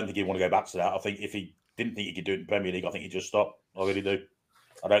 I don't think he'd want to go back to that. I think if he didn't think he could do it in the Premier League, I think he'd just stop. I really do.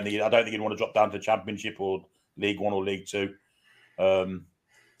 I don't think he'd want to drop down to the Championship or League One or League Two. At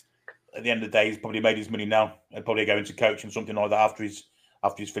the end of the day, he's probably made his money now. He'll probably go into coaching something like that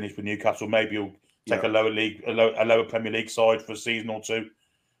after he's finished with Newcastle. Maybe he'll take a lower Premier League side for a season or 2.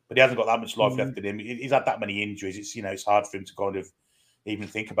 But he hasn't got that much life left in him. He's had that many injuries. It's hard for him to kind of even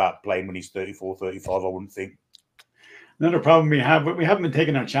think about playing when he's 34, 35, I wouldn't think. Another problem we haven't been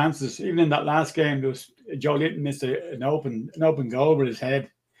taking our chances. Even in that last game, there was Joe Linton missed an open goal with his head.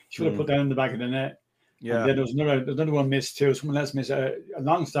 He should have put that in the back of the net. Yeah. And then there was another one missed too. Someone else missed a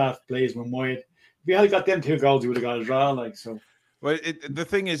Longstaff plays one wide. If we had got them 2 goals, we would have got a draw. Well, the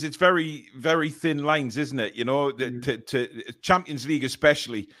thing is, it's very, very thin lines, isn't it? To Champions League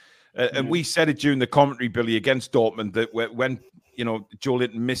especially. And we said it during the commentary, Billy, against Dortmund, that when Joe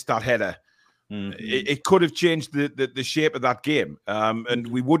Linton missed that header, it could have changed the shape of that game. And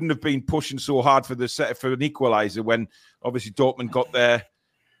we wouldn't have been pushing so hard for an equaliser when obviously Dortmund got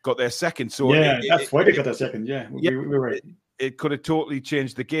their second. So that's why they got their second. Yeah, we were. It could have totally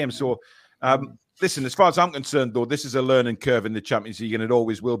changed the game. So. Listen, as far as I'm concerned, though, this is a learning curve in the Champions League, and it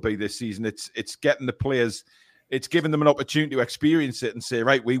always will be this season. It's getting the players, it's giving them an opportunity to experience it and say,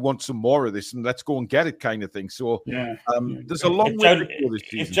 right, we want some more of this, and let's go and get it, kind of thing. So, there's a long way to go this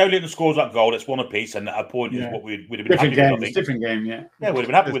season. If Joe Linton scores that goal, it's 1 apiece, and a point is what we'd have been happy with. I think. Different game, yeah. Yeah, we'd have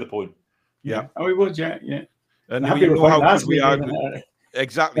been happy with a point. Yeah. Oh, we would, yeah. And you know how good we are.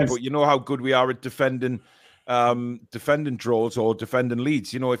 Exactly, but you know how good we are at defending defending draws or defending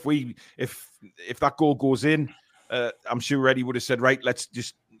leads. You know, if that goal goes in, I'm sure Eddie would have said, right, let's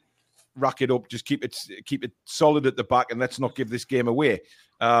just rack it up, just keep it solid at the back, and let's not give this game away.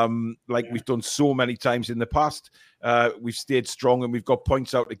 Like we've done so many times in the past. We've stayed strong and we've got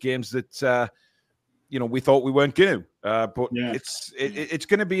points out of games that you know, we thought we weren't going to. But it's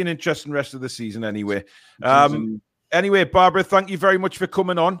going to be an interesting rest of the season anyway. Anyway, Barbara, thank you very much for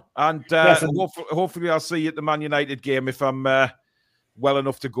coming on, and hopefully I'll see you at the Man United game if I'm well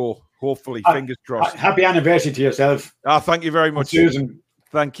enough to go. Hopefully, fingers crossed. Happy anniversary to yourself. Thank you very much, Susan.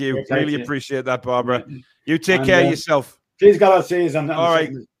 Thank you. Really appreciate that, Barbara. You take care of yourself. Please God, see you. All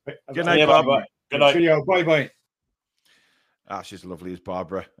right. Good night, Barbara. Good night. Bye. She's lovely as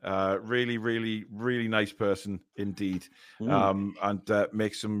Barbara. Really, really, really nice person indeed. And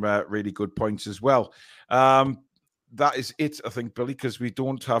makes some really good points as well. That is it, I think, Billy, because we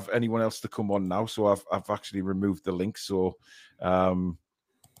don't have anyone else to come on now. So I've actually removed the link. So that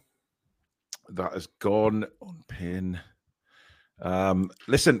has gone on pin.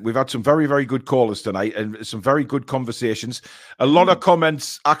 Listen, we've had some very, very good callers tonight and some very good conversations. A lot of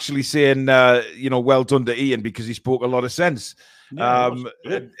comments actually saying, you know, well done to Ian because he spoke a lot of sense. And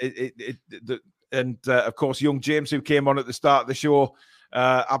of course, young James, who came on at the start of the show,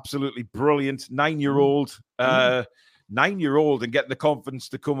 absolutely brilliant. 9-year-old, 9-year-old, and getting the confidence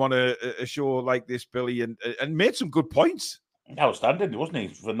to come on a show like this, Billy, and made some good points. Outstanding, wasn't he?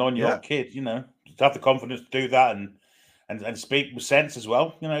 For a 9-year-old kid, you know, to have the confidence to do that and speak with sense as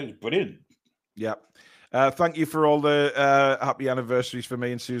well. You know, it's brilliant. Yeah. Thank you for all the happy anniversaries for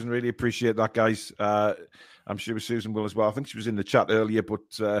me and Susan. Really appreciate that, guys. I'm sure Susan will as well. I think she was in the chat earlier, but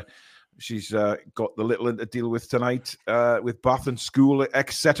she's got the little one to deal with tonight with Bath and school,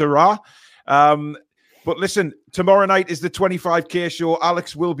 etc. But listen, tomorrow night is the 25K show.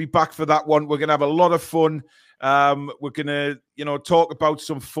 Alex will be back for that one. We're going to have a lot of fun. We're going to, you know, talk about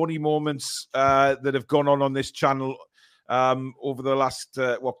some funny moments that have gone on this channel over the last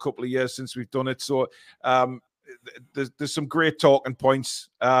couple of years since we've done it. So there's some great talking points.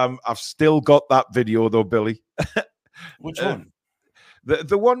 I've still got that video though, Billy. Which one?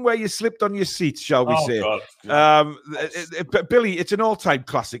 The one where you slipped on your seat, shall we say? God. Billy, it's an all-time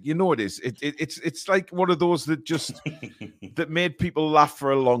classic. You know it is. It's like one of those that just that made people laugh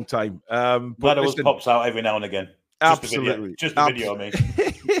for a long time. But it always pops out every now and again. Absolutely, just the video. I mean,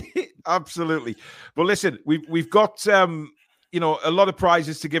 absolutely. But listen, we've got you know, a lot of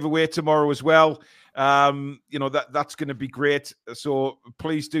prizes to give away tomorrow as well. You know, that's going to be great. So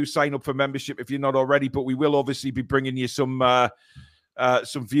please do sign up for membership if you're not already. But we will obviously be bringing you some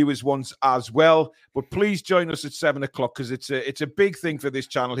viewers ones as well. But please join us at 7 o'clock because it's a big thing for this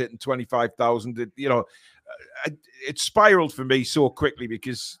channel hitting 25,000. You know, it spiraled for me so quickly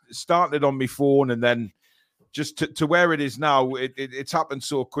because starting it on my phone and then just to where it is now, it's happened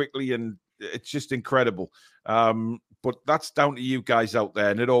so quickly and it's just incredible. But that's down to you guys out there,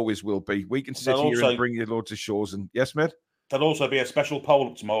 and it always will be. We can sit here and bring you loads of shows. And yes, mate? There'll also be a special poll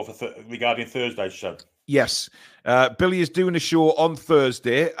up tomorrow regarding Thursday's show. Yes. Billy is doing a show on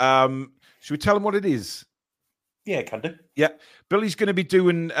Thursday. Should we tell him what it is? Yeah, can do. Yeah. Billy's going to be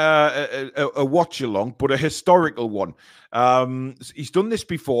doing a watch-along, but a historical one. He's done this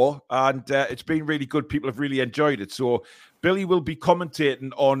before, and it's been really good. People have really enjoyed it. So Billy will be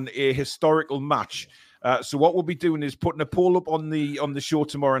commentating on a historical match. So what we'll be doing is putting a poll up on the show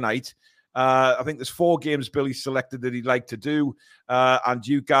tomorrow night. I think there's 4 games Billy selected that he'd like to do, and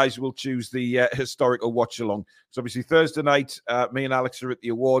you guys will choose the historical watch-along. So obviously Thursday night, me and Alex are at the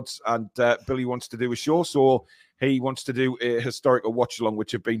awards, and Billy wants to do a show, so he wants to do a historical watch-along,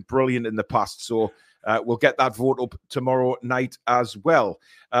 which have been brilliant in the past. So we'll get that vote up tomorrow night as well.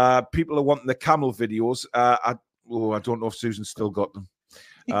 People are wanting the camel videos. I don't know if Susan's still got them.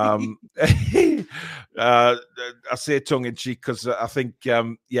 I say tongue-in-cheek because I think,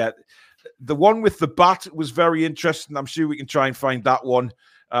 the one with the bat was very interesting. I'm sure we can try and find that one.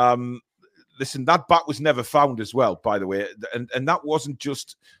 Listen, that bat was never found as well, by the way. And that wasn't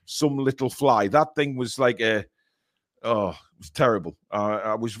just some little fly. That thing was like it was terrible.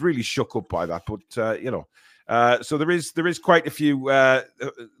 I was really shook up by that. But, you know, so there is quite a few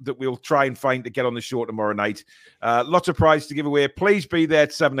that we'll try and find to get on the show tomorrow night. Lots of prizes to give away. Please be there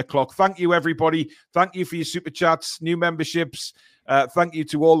at 7 o'clock. Thank you, everybody. Thank you for your super chats, new memberships. Thank you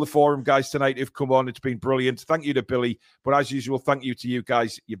to all the forum guys tonight who've come on. It's been brilliant. Thank you to Billy. But as usual, thank you to you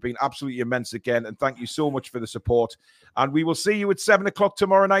guys. You've been absolutely immense again. And thank you so much for the support. And we will see you at 7 o'clock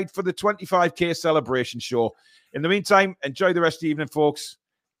tomorrow night for the 25K celebration show. In the meantime, enjoy the rest of the evening, folks.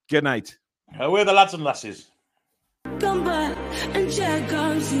 Good night. We're the lads and lasses. Come back and check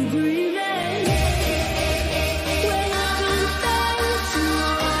out some green.